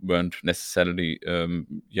that weren't necessarily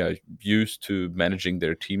used to managing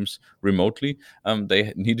their teams remotely.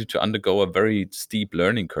 They needed to undergo a very steep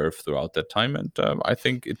learning curve throughout that time, and I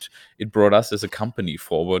think it brought us as a company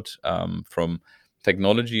forward from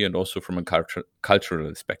technology and also from a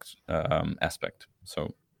cultural aspect.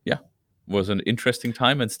 So yeah, was an interesting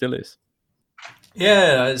time and still is.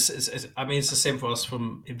 Yeah, I mean, it's the same for us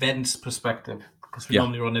from events perspective, because we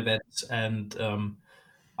normally run events, and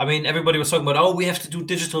I mean, everybody was talking about, oh, we have to do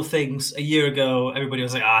digital things a year ago. Everybody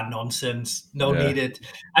was like, nonsense, no need it.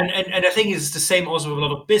 And I think it's the same also with a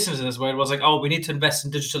lot of businesses where it was like, oh, we need to invest in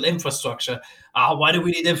digital infrastructure. Why do we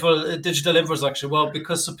need digital infrastructure? Well,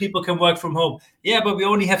 because so people can work from home. Yeah, but we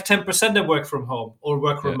only have 10% that work from home or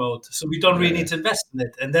work remote. So we don't really need to invest in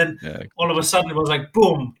it. And then all of a sudden it was like,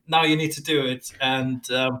 boom, now you need to do it. And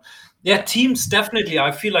teams definitely,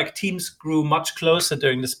 I feel like teams grew much closer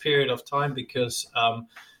during this period of time because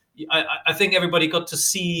I think everybody got to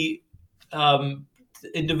see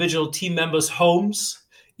individual team members' homes,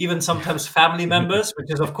 even sometimes family members,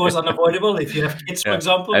 which is of course unavoidable if you have kids, for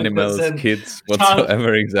example. Animals, kids,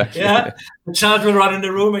 whatsoever, exactly. Yeah, the child will run in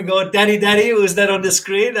the room and go, "Daddy, Daddy," who's that on the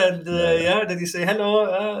screen? And then you say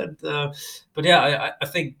hello. But yeah, I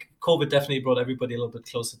think COVID definitely brought everybody a little bit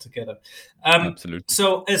closer together. Absolutely.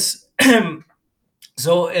 So as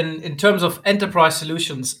so in terms of enterprise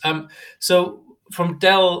solutions, so from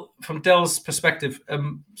Dell's perspective,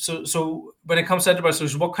 so when it comes to enterprise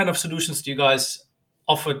solutions, what kind of solutions do you guys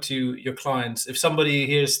offer to your clients? If somebody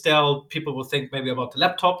hears Dell, people will think maybe about the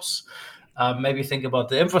laptops, maybe think about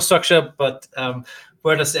the infrastructure, but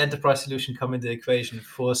where does the enterprise solution come in the equation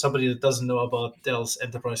for somebody that doesn't know about Dell's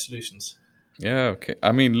enterprise solutions? Yeah, okay.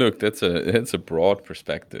 I mean, look, that's a broad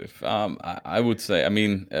perspective. I would say, I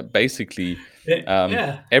mean, basically,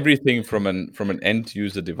 everything from an end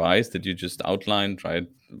user device that you just outlined, right?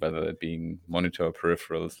 Whether it being monitor,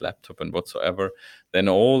 peripherals, laptop, and whatsoever, then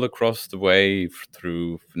all across the way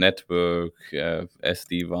through network,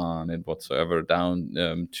 SD-WAN, and whatsoever,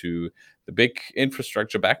 down to the big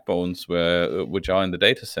infrastructure backbones which are in the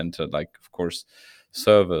data center, like of course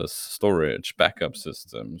servers, storage, backup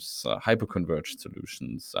systems, hyperconverged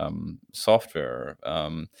solutions, software.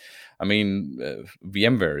 I mean,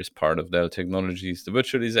 VMware is part of Dell Technologies, the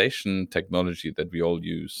virtualization technology that we all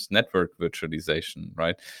use, network virtualization,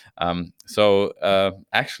 right? So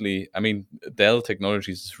actually, I mean, Dell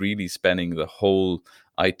Technologies is really spanning the whole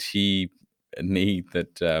IT need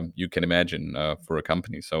that you can imagine for a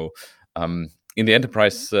company. So in the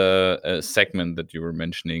enterprise segment that you were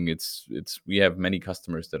mentioning, it's we have many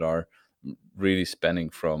customers that are really spanning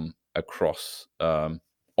from across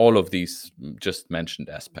all of these just mentioned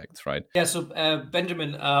aspects, right? Yeah. So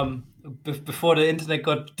Benjamin, before the internet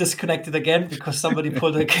got disconnected again because somebody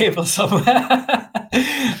pulled a cable somewhere.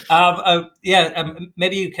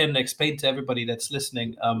 Maybe you can explain to everybody that's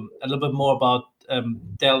listening a little bit more about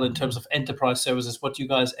Dell in terms of enterprise services, what you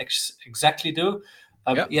guys exactly do.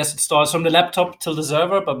 Yes, it starts from the laptop till the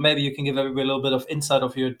server, but maybe you can give everybody a little bit of insight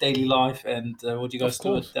of your daily life and what you guys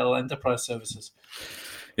do with Dell Enterprise Services.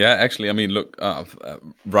 Yeah, actually, I mean, look,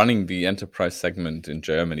 running the enterprise segment in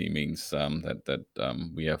Germany means that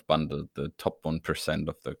we have bundled the top 1%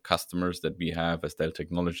 of the customers that we have as Dell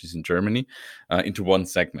Technologies in Germany into one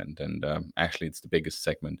segment. And actually, it's the biggest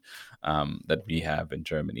segment that we have in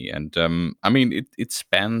Germany. And I mean, it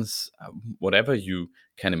spans whatever you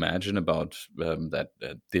can imagine about that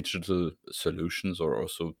digital solutions or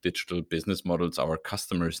also digital business models our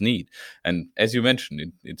customers need. And as you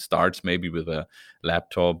mentioned, it starts maybe with a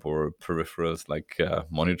laptop or peripherals like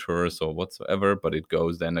monitors or whatsoever, but it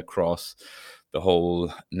goes then across the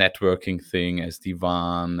whole networking thing,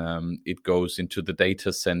 SD-WAN. It goes into the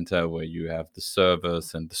data center where you have the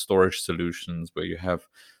servers and the storage solutions, where you have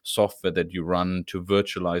software that you run to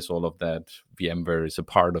virtualize all of that. VMware is a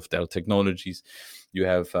part of Dell Technologies. You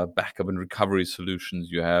have backup and recovery solutions.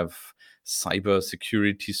 You have cyber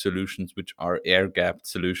security solutions, which are air-gapped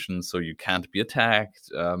solutions, so you can't be attacked.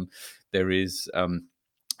 There is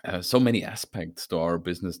so many aspects to our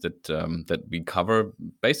business that we cover.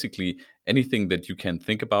 Basically, anything that you can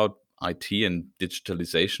think about IT and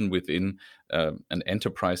digitalization within an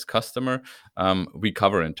enterprise customer, we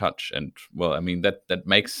cover and touch. And well, I mean, that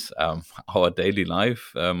makes our daily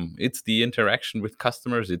life. It's the interaction with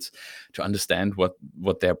customers. It's to understand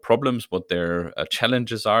what their problems, what their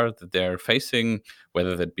challenges are that they're facing,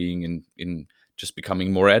 whether that being in just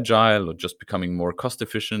becoming more agile or just becoming more cost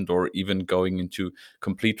efficient or even going into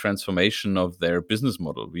complete transformation of their business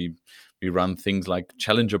model. We run things like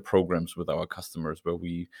challenger programs with our customers where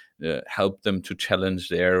we help them to challenge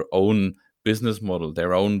their own business model,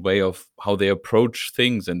 their own way of how they approach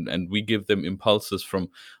things, and we give them impulses from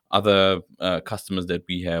other customers that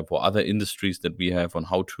we have or other industries that we have on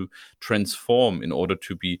how to transform in order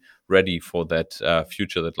to be ready for that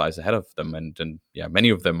future that lies ahead of them. And yeah, many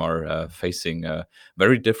of them are facing a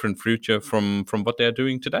very different future from what they're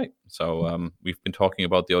doing today. So we've been talking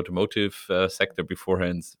about the automotive sector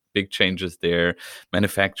beforehand, big changes there,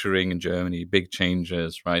 manufacturing in Germany, big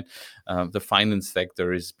changes, right? The finance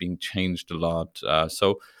sector is being changed a lot.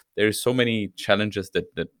 So there's so many challenges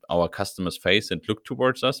that our customers face and look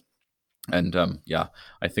towards us. And yeah,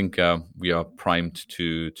 I think we are primed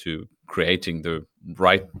to creating the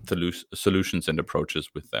right solutions and approaches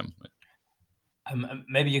with them.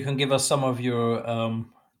 Maybe you can give us some of your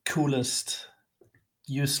coolest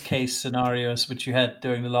use case scenarios which you had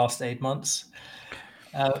during the last 8 months.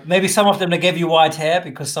 Maybe some of them that gave you white hair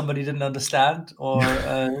because somebody didn't understand, or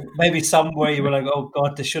maybe some where you were like, "Oh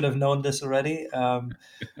God, they should have known this already."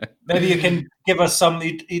 Maybe you can give us some.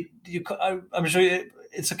 I'm sure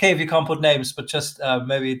it's okay if you can't put names, but just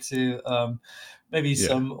maybe to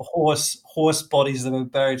some horse bodies that were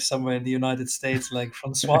buried somewhere in the United States, like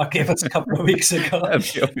Francois gave us a couple of weeks ago.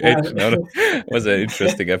 It was an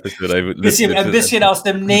interesting episode. I would ein bisschen aus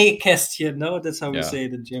dem Nähkästchen, no? That's how we say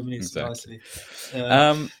it in Germany. Exactly.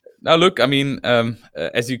 Now, look, I mean,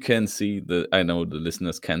 as you can see, I know the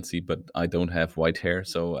listeners can't see, but I don't have white hair,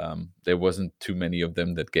 so there wasn't too many of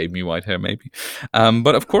them that gave me white hair, maybe.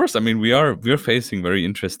 But of course, I mean, we're facing very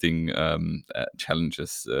interesting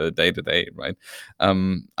challenges day to day, right?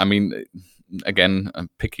 I mean, again,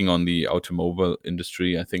 picking on the automobile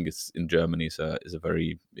industry, I think it's in Germany is a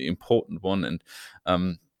very important one, and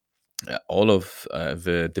all of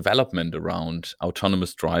the development around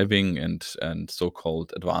autonomous driving and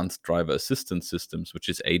so-called advanced driver assistance systems, which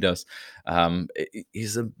is ADAS,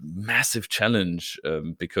 is a massive challenge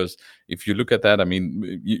because if you look at that, I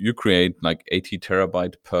mean, you create like 80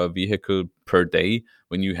 terabyte per vehicle per day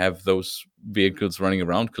when you have those vehicles running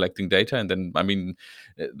around collecting data. And then, I mean,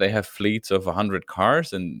 they have fleets of 100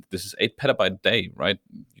 cars, and this is 8 petabyte a day, right?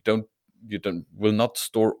 You will not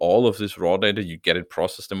store all of this raw data. You get it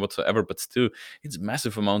processed and whatsoever, but still, it's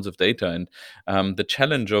massive amounts of data. And the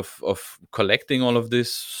challenge of collecting all of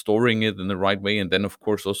this, storing it in the right way, and then of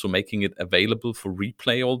course also making it available for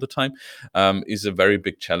replay all the time is a very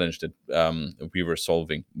big challenge that we were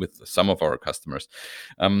solving with some of our customers.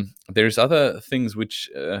 There's other things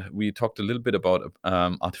which we talked a little bit about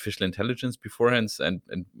artificial intelligence beforehand,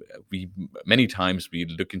 and we many times we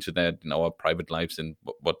look into that in our private lives and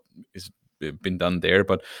what is been done there,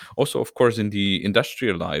 but also of course in the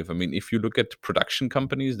industrial life. I mean, if you look at production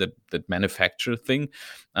companies that manufacture things,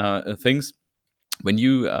 when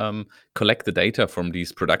you collect the data from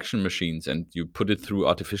these production machines and you put it through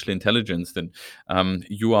artificial intelligence, then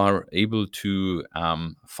you are able to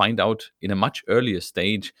find out in a much earlier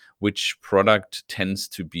stage which product tends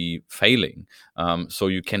to be failing. So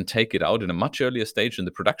you can take it out in a much earlier stage in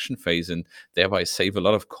the production phase and thereby save a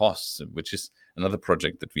lot of costs, which is another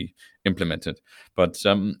project that we implemented. But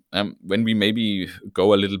when we maybe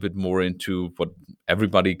go a little bit more into what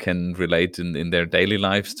everybody can relate in their daily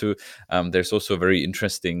lives to, there's also very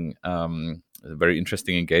interesting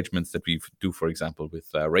engagements that we do, for example, with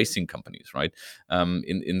racing companies, right?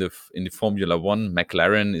 In the Formula One,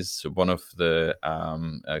 McLaren is one of the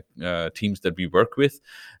teams that we work with,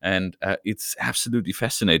 and it's absolutely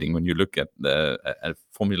fascinating when you look at a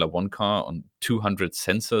Formula One car on 200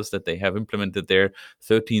 sensors that they have implemented there,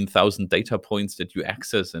 13,000 data points that you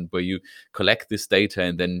access, and where you collect this data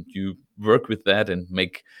and then you work with that and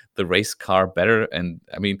make the race car better. And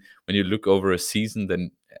I mean, when you look over a season,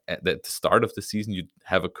 then at the start of the season, you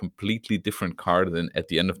have a completely different car than at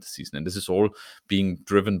the end of the season. And this is all being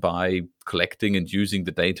driven by collecting and using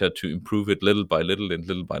the data to improve it little by little and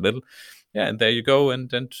little by little. Yeah, and there you go, and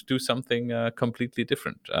then do something completely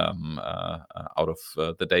different out of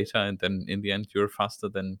the data, and then in the end you're faster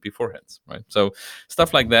than beforehand, right? So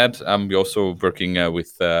stuff like that. We're also working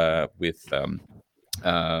with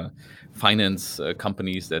finance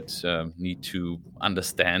companies that need to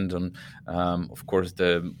understand on, of course,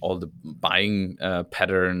 all the buying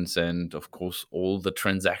patterns, and of course all the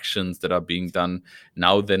transactions that are being done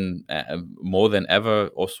now. Then more than ever,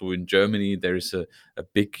 also in Germany, there is a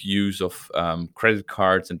big use of credit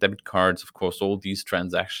cards and debit cards. Of course, all these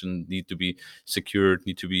transactions need to be secured,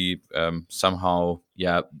 need to be somehow,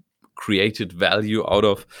 created value out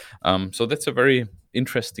of. So that's a very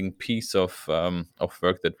interesting piece of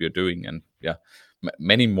work that we are doing, and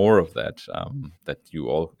many more of that that you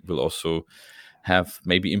all will also have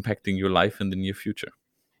maybe impacting your life in the near future.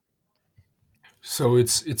 So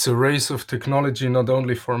it's a race of technology, not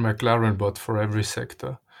only for McLaren but for every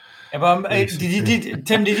sector. Yeah, but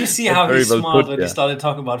Tim, did you see how very he's well smart put, when yeah. he started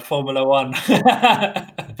talking about Formula One?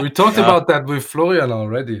 We talked about that with Florian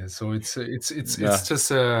already. So it's Yeah. just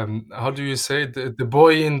how do you say it? The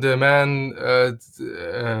boy in the man.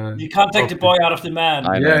 You can't take the boy out of the man.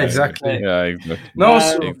 I Yeah, know, exactly. Yeah, exactly. No,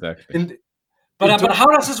 so exactly. But how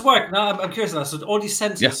does this work? Now I'm curious now. So all these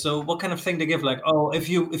sensors. Yeah. So what kind of thing they give? Like, oh, if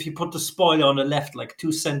you put the spoiler on the left, like 2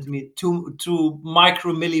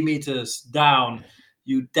 micromillimeters down,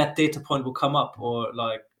 that data point will come up, or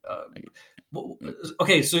like.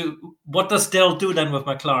 Okay, so what does Dell do then with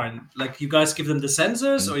McLaren? Like, you guys give them the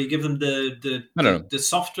sensors, or you give them the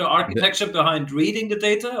software architecture behind reading the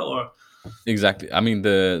data, or? Exactly. I mean,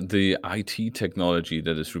 the IT technology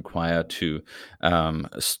that is required to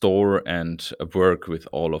store and work with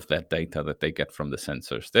all of that data that they get from the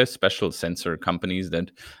sensors. There's special sensor companies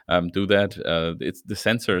that do that. The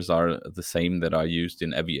sensors are the same that are used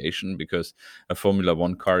in aviation, because a Formula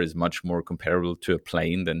One car is much more comparable to a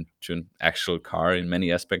plane than to an actual car in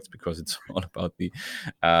many aspects, because it's all about the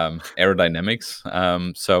aerodynamics.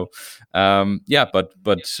 But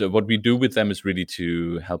what we do with them is really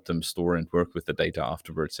to help them store and work with the data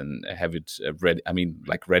afterwards and have it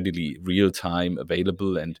readily real time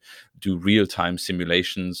available, and do real time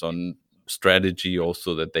simulations on strategy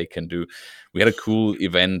also that they can do. We had a cool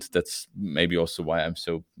event. That's maybe also why I'm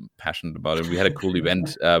so passionate about it. We had a cool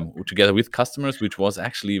event together with customers, which was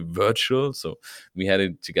actually virtual. So we had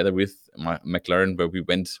it together with McLaren, where we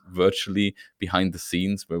went virtually behind the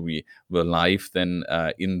scenes, where we were live then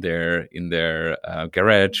in their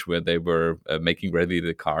garage, where they were making ready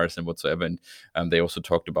the cars and whatsoever. And they also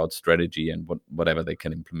talked about strategy and whatever they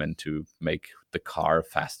can implement to make the car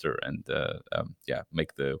faster and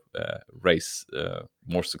make the race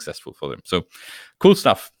more successful for them. So cool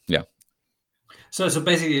stuff. Yeah. So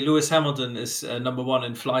basically, Lewis Hamilton is number one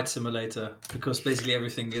in Flight Simulator, because basically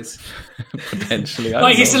everything is potentially. Well,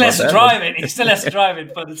 he still has to drive it. He still has to drive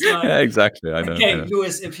it, but it's like, yeah, exactly. I know. Okay,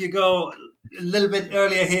 Lewis, if you go a little bit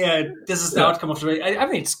earlier here, this is the outcome of the race. I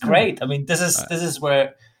mean, it's great. I mean, this is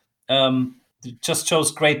where it just shows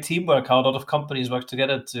great teamwork. How a lot of companies work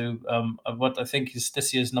together to what I think is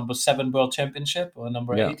this year's number 7 World Championship, or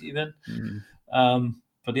number 8 even.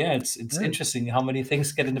 But yeah, it's interesting how many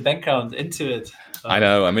things get in the background into it. I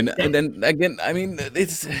know. I mean, and then again, I mean,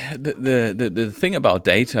 it's the thing about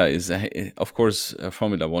data is, of course,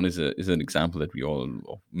 Formula One is an example that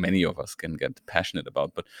many of us can get passionate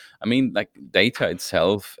about. But I mean, like, data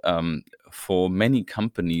itself, for many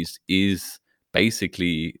companies is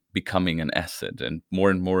basically becoming an asset, and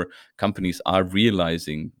more companies are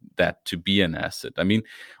realizing that to be an asset. I mean,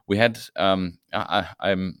 we had I'm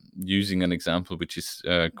using an example which is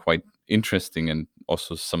quite interesting and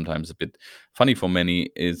also sometimes a bit funny for many,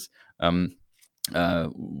 is when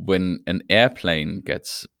an airplane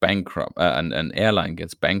gets bankrupt, an airline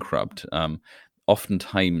gets bankrupt,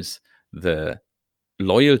 oftentimes the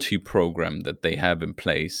loyalty program that they have in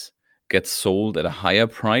place gets sold at a higher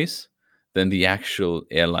price than the actual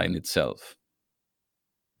airline itself.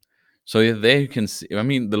 So there you can see, I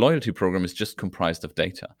mean, the loyalty program is just comprised of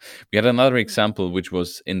data. We had another example, which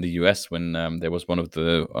was in the US, when there was one of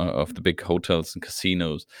the big hotels and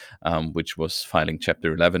casinos, which was filing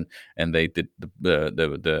Chapter 11, and they did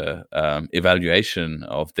the evaluation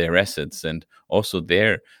of their assets, and also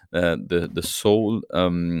there the sole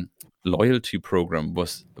loyalty program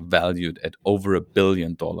was valued at over $1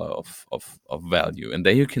 billion of value. And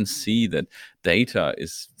there you can see that data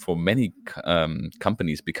is, for many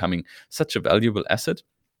companies, becoming such a valuable asset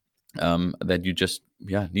that you just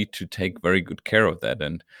need to take very good care of that.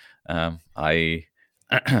 And I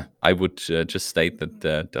would just state that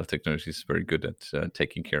Dell Technologies is very good at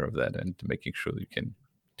taking care of that and making sure you can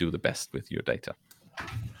do the best with your data.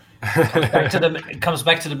 It comes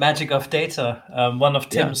back to the magic of data, one of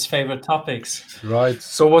Tim's favorite topics. Right.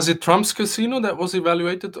 So was it Trump's casino that was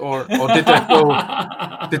evaluated, or did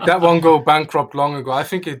that one go bankrupt long ago? I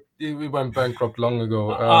think it went bankrupt long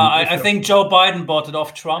ago. I think Joe Biden bought it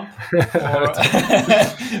off Trump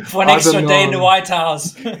for an extra day in the White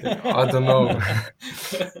House. I don't know.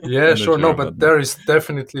 Yeah, sure. No, but there is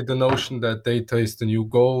definitely the notion that data is the new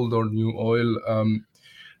gold or new oil.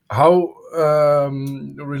 How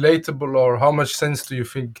relatable, or how much sense do you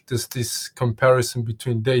think does this comparison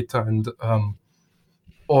between data and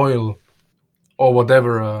oil or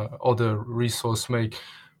whatever other resource make?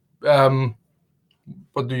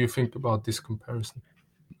 What do you think about this comparison?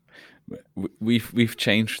 we've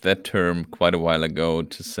changed that term quite a while ago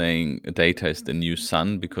to saying data is the new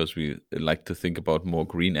sun, because we like to think about more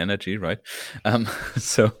green energy, right?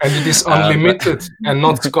 So and it is unlimited and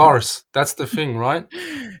not scarce. That's the thing, right?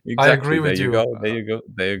 Exactly. I agree with there you you. go. There you go.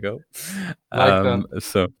 There you go. Like that.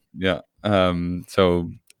 So yeah.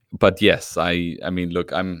 But yes, I mean,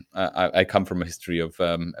 look, I come from a history of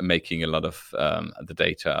making a lot of the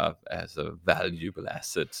data as a valuable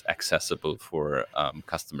asset accessible for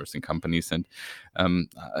customers and companies, and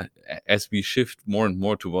as we shift more and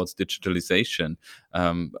more towards digitalization,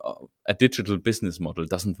 a digital business model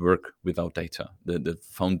doesn't work without data. The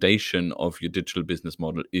foundation of your digital business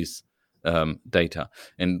model is data.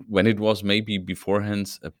 And when it was maybe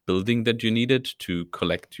beforehand a building that you needed to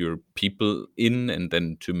collect your people in and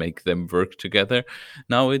then to make them work together,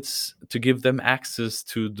 now it's to give them access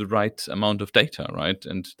to the right amount of data, right?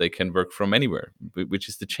 And they can work from anywhere, which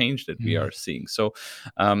is the change that we are seeing. So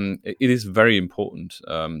it is very important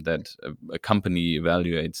that a company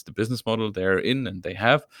evaluates the business model they're in and they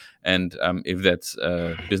have. And if that's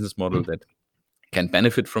a business model that can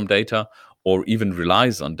benefit from data or even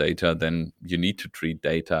relies on data, then you need to treat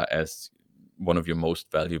data as one of your most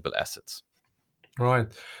valuable assets. Right.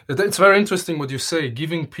 It's very interesting what you say,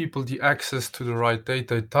 giving people the access to the right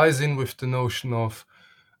data. It ties in with the notion of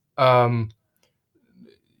data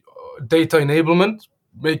enablement,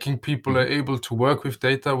 making people able to work with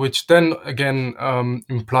data, which then again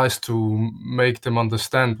implies to make them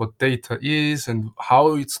understand what data is and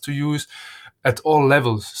how it's to use at all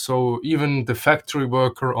levels. So even the factory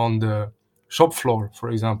worker on the shop floor, for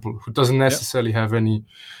example, who doesn't necessarily have any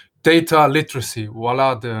data literacy,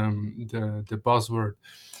 voila, the buzzword.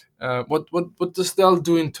 What does Dell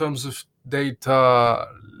do in terms of data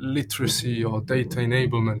literacy or data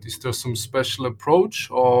enablement? Is there some special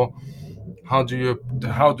approach, or how do you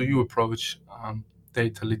approach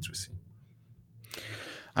data literacy?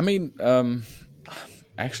 I mean,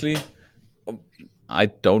 actually, I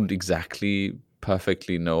don't exactly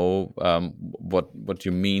perfectly know what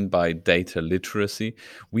you mean by data literacy.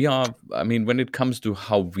 I mean, when it comes to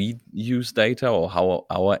how we use data or how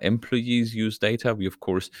our employees use data, we of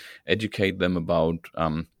course educate them about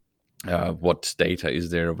what data is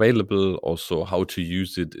there available, also how to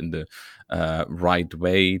use it in the right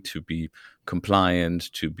way to be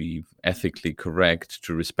compliant, to be ethically correct,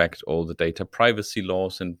 to respect all the data privacy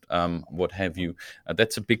laws and what have you.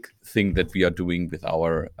 That's a big thing that we are doing with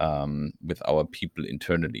our people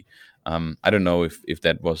internally. I don't know if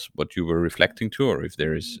that was what you were reflecting to, or if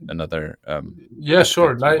there is another. Yeah,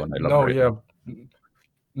 sure. No, yeah.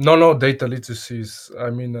 No, data literacy is, I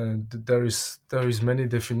mean, there is many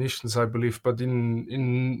definitions, I believe, but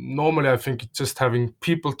in normally I think it's just having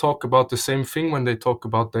people talk about the same thing when they talk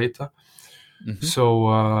about data. Mm-hmm.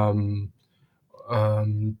 So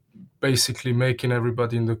basically making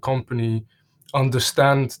everybody in the company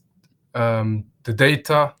understand the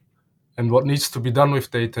data and what needs to be done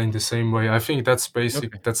with data in the same way. I think that's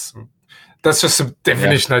basic. Okay. That's just a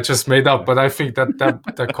definition I just made up, but I think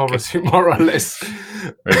that covers it more or less.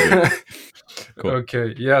 Cool.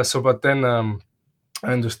 Okay, yeah. So, but then I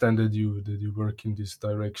understand that you work in this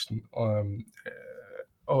direction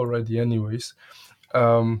already, anyways.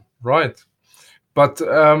 Right, but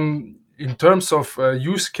in terms of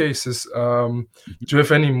use cases, do you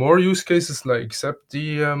have any more use cases, like except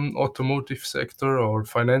the automotive sector or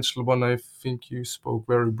financial one? I think you spoke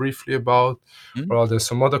very briefly about. Or are there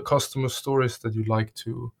some other customer stories that you'd like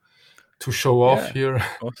to show off here?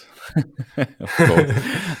 Of course. Of course.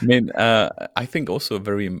 I mean, I think also a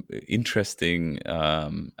very interesting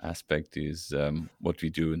aspect is what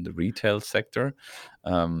we do in the retail sector.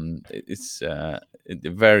 It's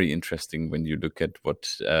very interesting when you look at what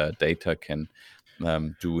data can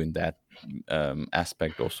do in that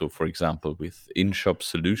aspect. Also, for example, with in-shop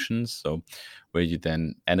solutions, so where you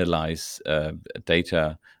then analyze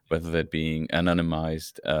data, whether that being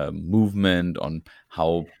anonymized movement on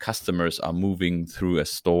how customers are moving through a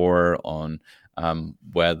store, on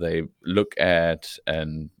where they look at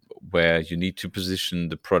and where you need to position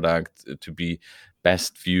the product to be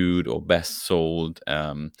best viewed or best sold.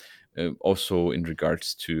 Also in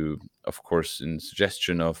regards to, of course, in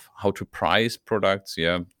suggestion of how to price products,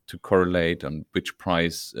 to correlate on which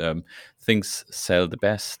price things sell the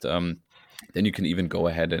best. Then you can even go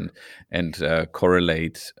ahead and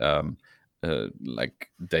correlate like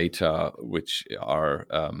data which are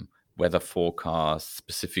weather forecasts,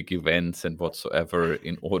 specific events, and whatsoever,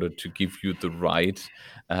 in order to give you the right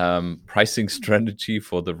pricing strategy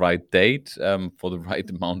for the right date, for the right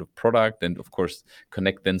amount of product, and of course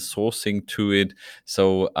connect then sourcing to it.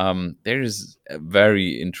 So there is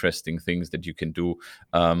very interesting things that you can do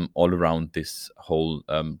all around this whole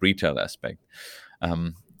retail aspect.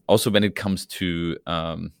 Also, when it comes to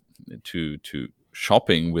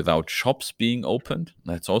shopping without shops being opened,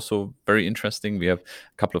 that's also very interesting. We have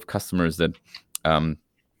a couple of customers that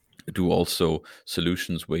do also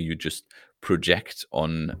solutions where you just project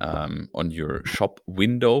on your shop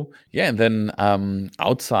window. Yeah, and then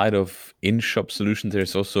outside of in-shop solutions,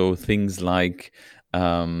 there's also things like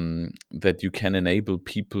that you can enable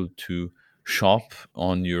people to shop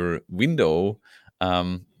on your window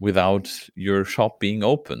without your shop being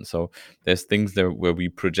open. So there's things there where we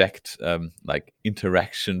project like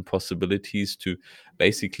interaction possibilities to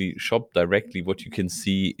basically shop directly what you can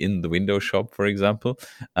see in the window shop, for example,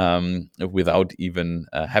 without even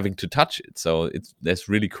having to touch it. So there's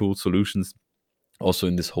really cool solutions also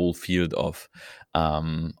in this whole field of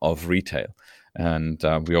retail. And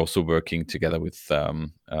we're also working together with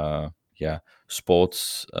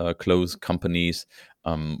sports clothes companies,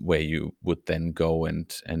 where you would then go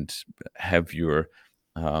and have your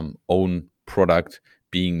own product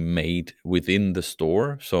being made within the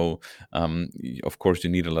store. So of course you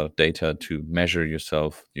need a lot of data to measure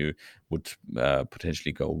yourself. You would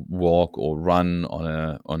potentially go walk or run on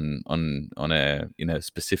a in a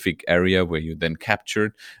specific area where you then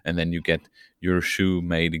captured, and then you get your shoe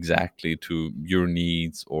made exactly to your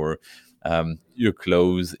needs, or your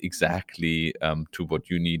clothes exactly to what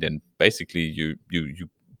you need, and basically you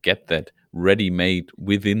get that ready made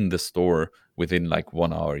within the store within like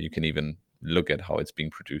 1 hour. You can even look at how it's being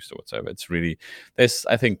produced or whatsoever. It's really, there's,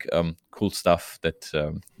 I think, cool stuff that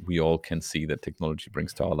we all can see that technology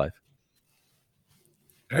brings to our life.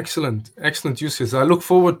 Excellent uses. I look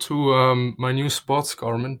forward to my new sports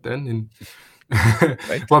garment then.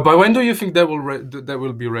 Right. Well, by when do you think that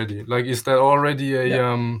will be ready? Like, is that already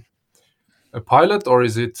a pilot, or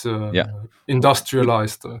is it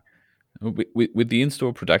industrialized? With the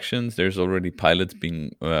in-store productions, there's already pilots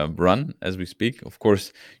being run as we speak. Of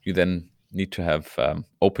course, you then need to have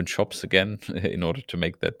open shops again in order to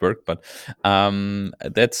make that work. But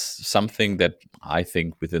that's something that I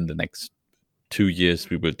think within the next 2 years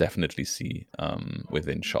we will definitely see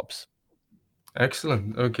within shops.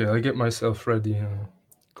 Excellent. Okay, I'll get myself ready.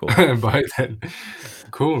 Cool. By then.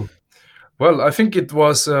 Cool. Well, I think it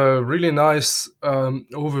was a really nice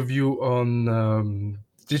overview on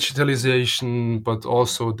digitalization, but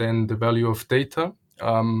also then the value of data.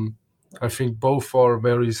 I think both are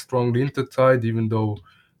very strongly intertied, even though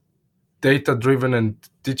data-driven and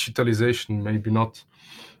digitalization maybe not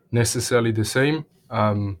necessarily the same.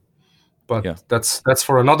 But that's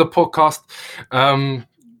for another podcast.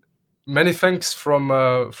 Many thanks from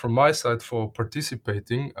my side for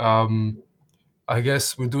participating. I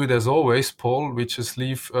guess we do it as always, Paul. We just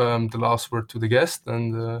leave the last word to the guest,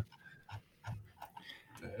 and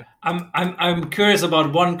I'm curious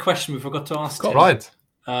about one question we forgot to ask. Right.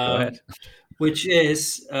 Go ahead. Which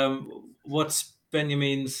is what's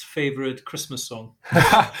Benjamin's favorite Christmas song?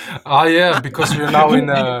 Yeah, because we're now in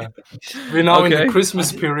the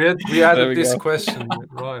Christmas period. We added this question.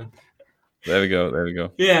 Right. There we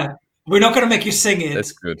go. Yeah. We're not going to make you sing it.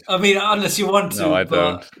 That's good. I mean, unless you want to. No, I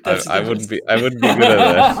don't. I wouldn't be good at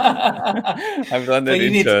that. I've done that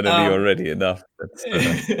internally already enough.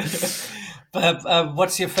 But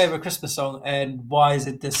what's your favorite Christmas song, and why is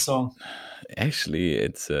it this song? Actually,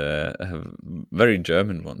 it's a very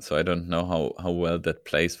German one, so I don't know how well that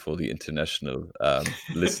plays for the international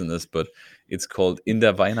listeners, but it's called In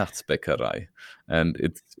der Weihnachtsbäckerei, and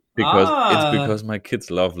it's because my kids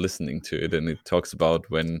love listening to it, and it talks about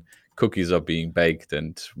when cookies are being baked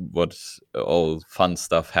and what all fun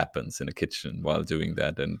stuff happens in a kitchen while doing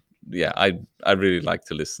that. And yeah, I really like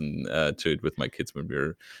to listen to it with my kids when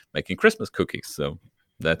we're making Christmas cookies. So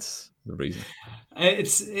that's the reason.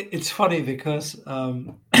 It's funny because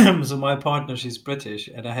so my partner, she's British,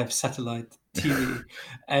 and I have satellite TV,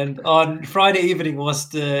 and on Friday evening was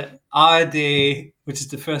the ARD, which is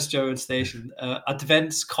the first German station,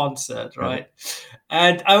 Advents concert, right?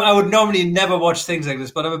 And I would normally never watch things like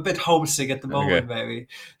this, but I'm a bit homesick at the moment, maybe.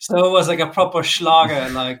 So it was like a proper Schlager,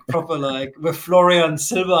 like proper like with Florian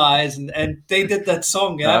Silbereisen, and they did that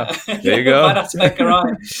song, There you go.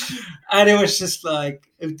 And it was just like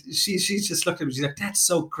she just looked at me. She's like, "That's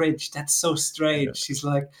so cringe. That's so strange." She's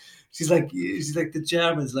like, she's like the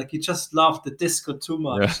Germans, like you just love the disco too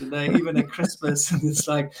much, and even at Christmas, and it's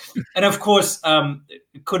like, and of course,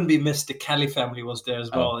 it couldn't be missed. The Kelly family was there as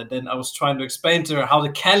well, and then I was trying to explain to her how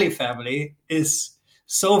the Kelly family is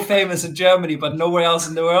so famous in Germany, but nowhere else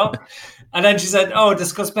in the world. And then she said, "Oh,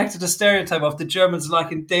 this goes back to the stereotype of the Germans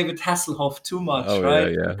liking David Hasselhoff too much,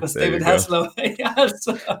 right? Yeah. Because There David Hasselhoff." Yes.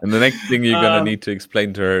 And the next thing you're gonna need to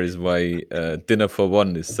explain to her is why dinner for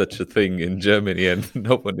one is such a thing in Germany, and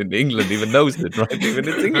no one in England even knows it, right? Even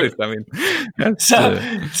it's English. I mean,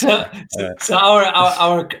 so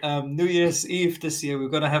our New Year's Eve this year, we're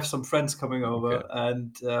gonna have some friends coming over,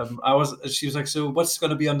 and she was like, "So what's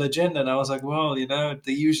gonna be on the agenda?" And I was like, "Well,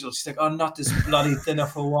 the usual." She's like, "Oh, not this bloody dinner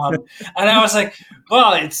for one." And I was like,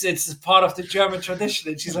 "Well, it's part of the German tradition."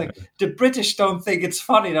 And she's like, "The British don't think it's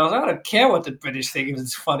funny." And I was like, "I don't care what the British think, if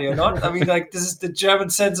it's funny or not. I mean, like, this is the German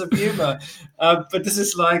sense of humor." But this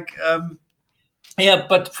is like,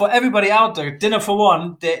 but for everybody out there, Dinner for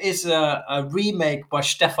One, there is a remake by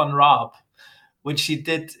Stefan Raab, which he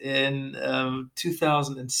did in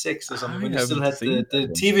 2006 or something, when he still had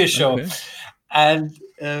the TV show. Okay. And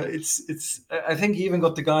it's I think he even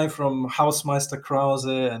got the guy from Hausmeister Krause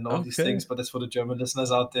and all these things, but that's for the German listeners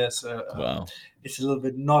out there. So Wow, it's a little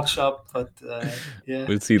bit notch up, but yeah.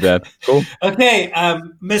 We'll see that. Cool. Okay,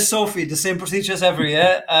 Miss Sophie, the same procedure as every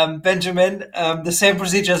year. Benjamin, the same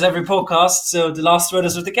procedure as every podcast. So the last word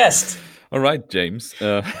is with the guest. All right, James.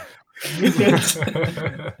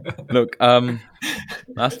 Look,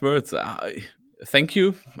 last words. Thank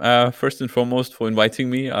you, first and foremost, for inviting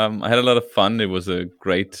me. I had a lot of fun. It was a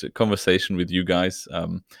great conversation with you guys.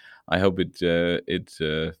 I hope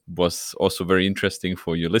it was also very interesting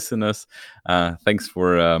for your listeners. Thanks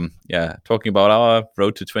for talking about our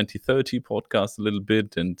Road to 2030 podcast a little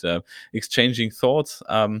bit and exchanging thoughts.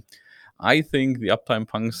 I think the Uptime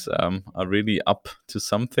Punks are really up to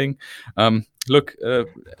something. Look,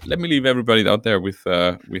 let me leave everybody out there with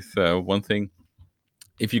one thing.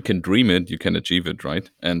 If you can dream it, you can achieve it, right?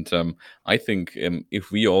 And I think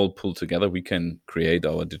if we all pull together, we can create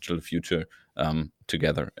our digital future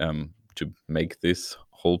together to make this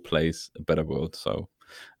whole place a better world. So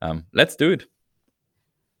let's do it.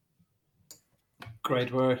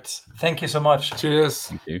 Great words. Thank you so much. Cheers.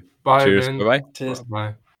 Thank you. Bye. Cheers. Ben. Bye-bye. Cheers.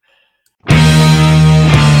 Bye.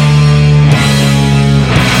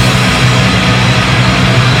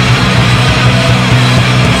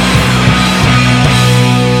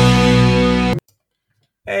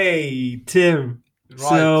 Hey, Tim. Right.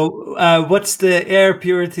 So, what's the air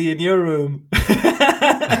purity in your room?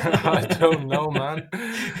 I don't know, man.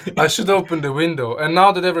 I should open the window. And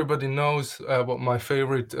now that everybody knows what my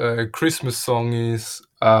favorite Christmas song is,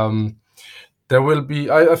 there will be,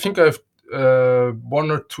 I think I have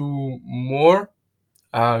one or two more.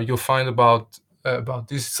 You'll find about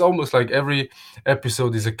this. It's almost like every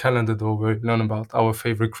episode is a calendar, though, where we learn about our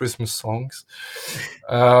favorite Christmas songs.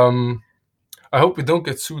 I hope we don't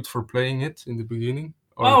get sued for playing it in the beginning.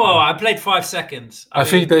 I played 5 seconds. I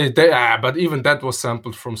think they but even that was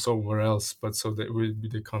sampled from somewhere else. But so they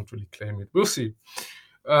can't really claim it. We'll see.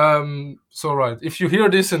 So right, if you hear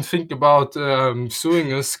this and think about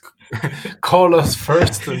suing us, call us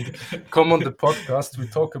first and come on the podcast. We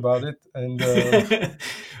talk about it. And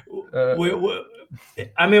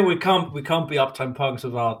we can't be Uptime Punks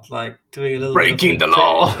without like doing a little breaking the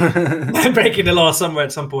law. Breaking the law somewhere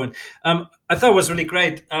at some point. I thought it was really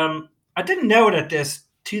great. I didn't know that there's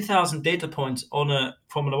 2,000 data points on a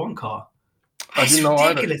Formula One car. I didn't know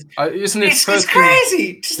ridiculous. Either. Isn't it? It's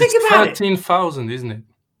crazy. Just think about 13,000, isn't it?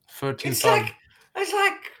 13,000. It's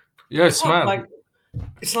like. Yeah, it's mad.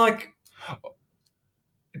 It's like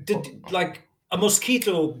a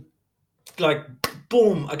mosquito, like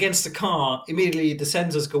boom against the car. Immediately the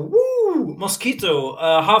sensors go woo, mosquito,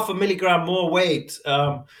 0.5 milligram more weight.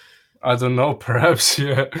 I don't know. Perhaps,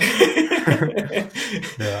 yeah.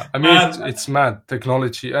 Yeah, I mean it's mad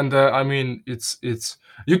technology, and I mean it's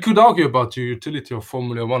you could argue about the utility of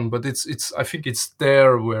Formula One, but it's I think it's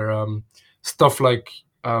there where stuff like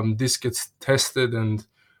this gets tested and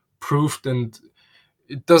proved, and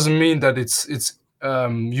it doesn't mean that it's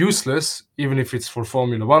useless, even if it's for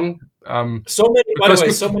Formula One.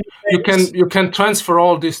 You can transfer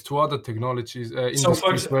all this to other technologies,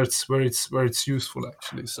 industries where it's useful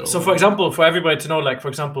actually. So for example, for everybody to know, like for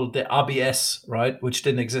example, the ABS, right, which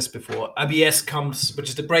didn't exist before. ABS comes, which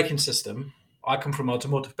is the braking system. I come from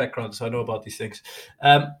automotive background, so I know about these things.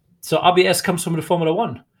 So ABS comes from the Formula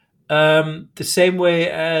One, the same way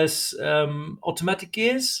as automatic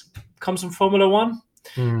gears comes from Formula One.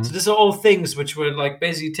 Mm. So these are all things which were like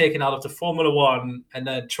basically taken out of the Formula One and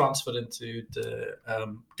then transferred into the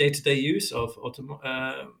day-to-day use of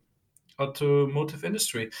automotive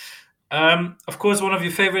industry. Of course, one of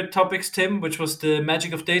your favorite topics, Tim, which was the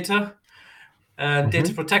magic of data and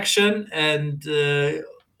data protection and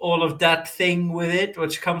all of that thing with it,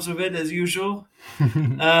 which comes with it as usual,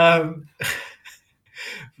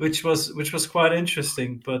 which was quite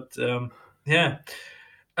interesting. But yeah,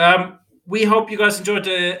 we hope you guys enjoyed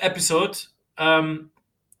the episode.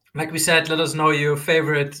 Like we said, let us know your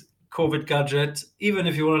favorite COVID gadget, even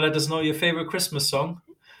if you want to let us know your favorite Christmas song.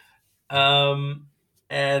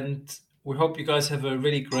 And we hope you guys have a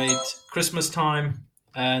really great Christmas time,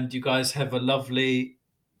 and you guys have a lovely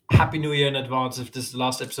Happy New Year in advance if this is the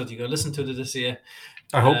last episode you're going to listen to this year.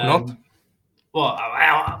 I hope not. Well,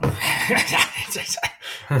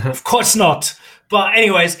 of course not. But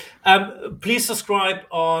anyways, please subscribe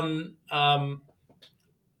on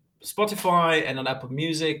Spotify and on Apple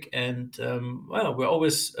Music. And well, we're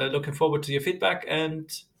always looking forward to your feedback.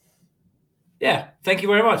 And yeah, thank you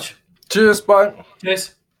very much. Cheers, bye.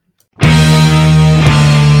 Cheers.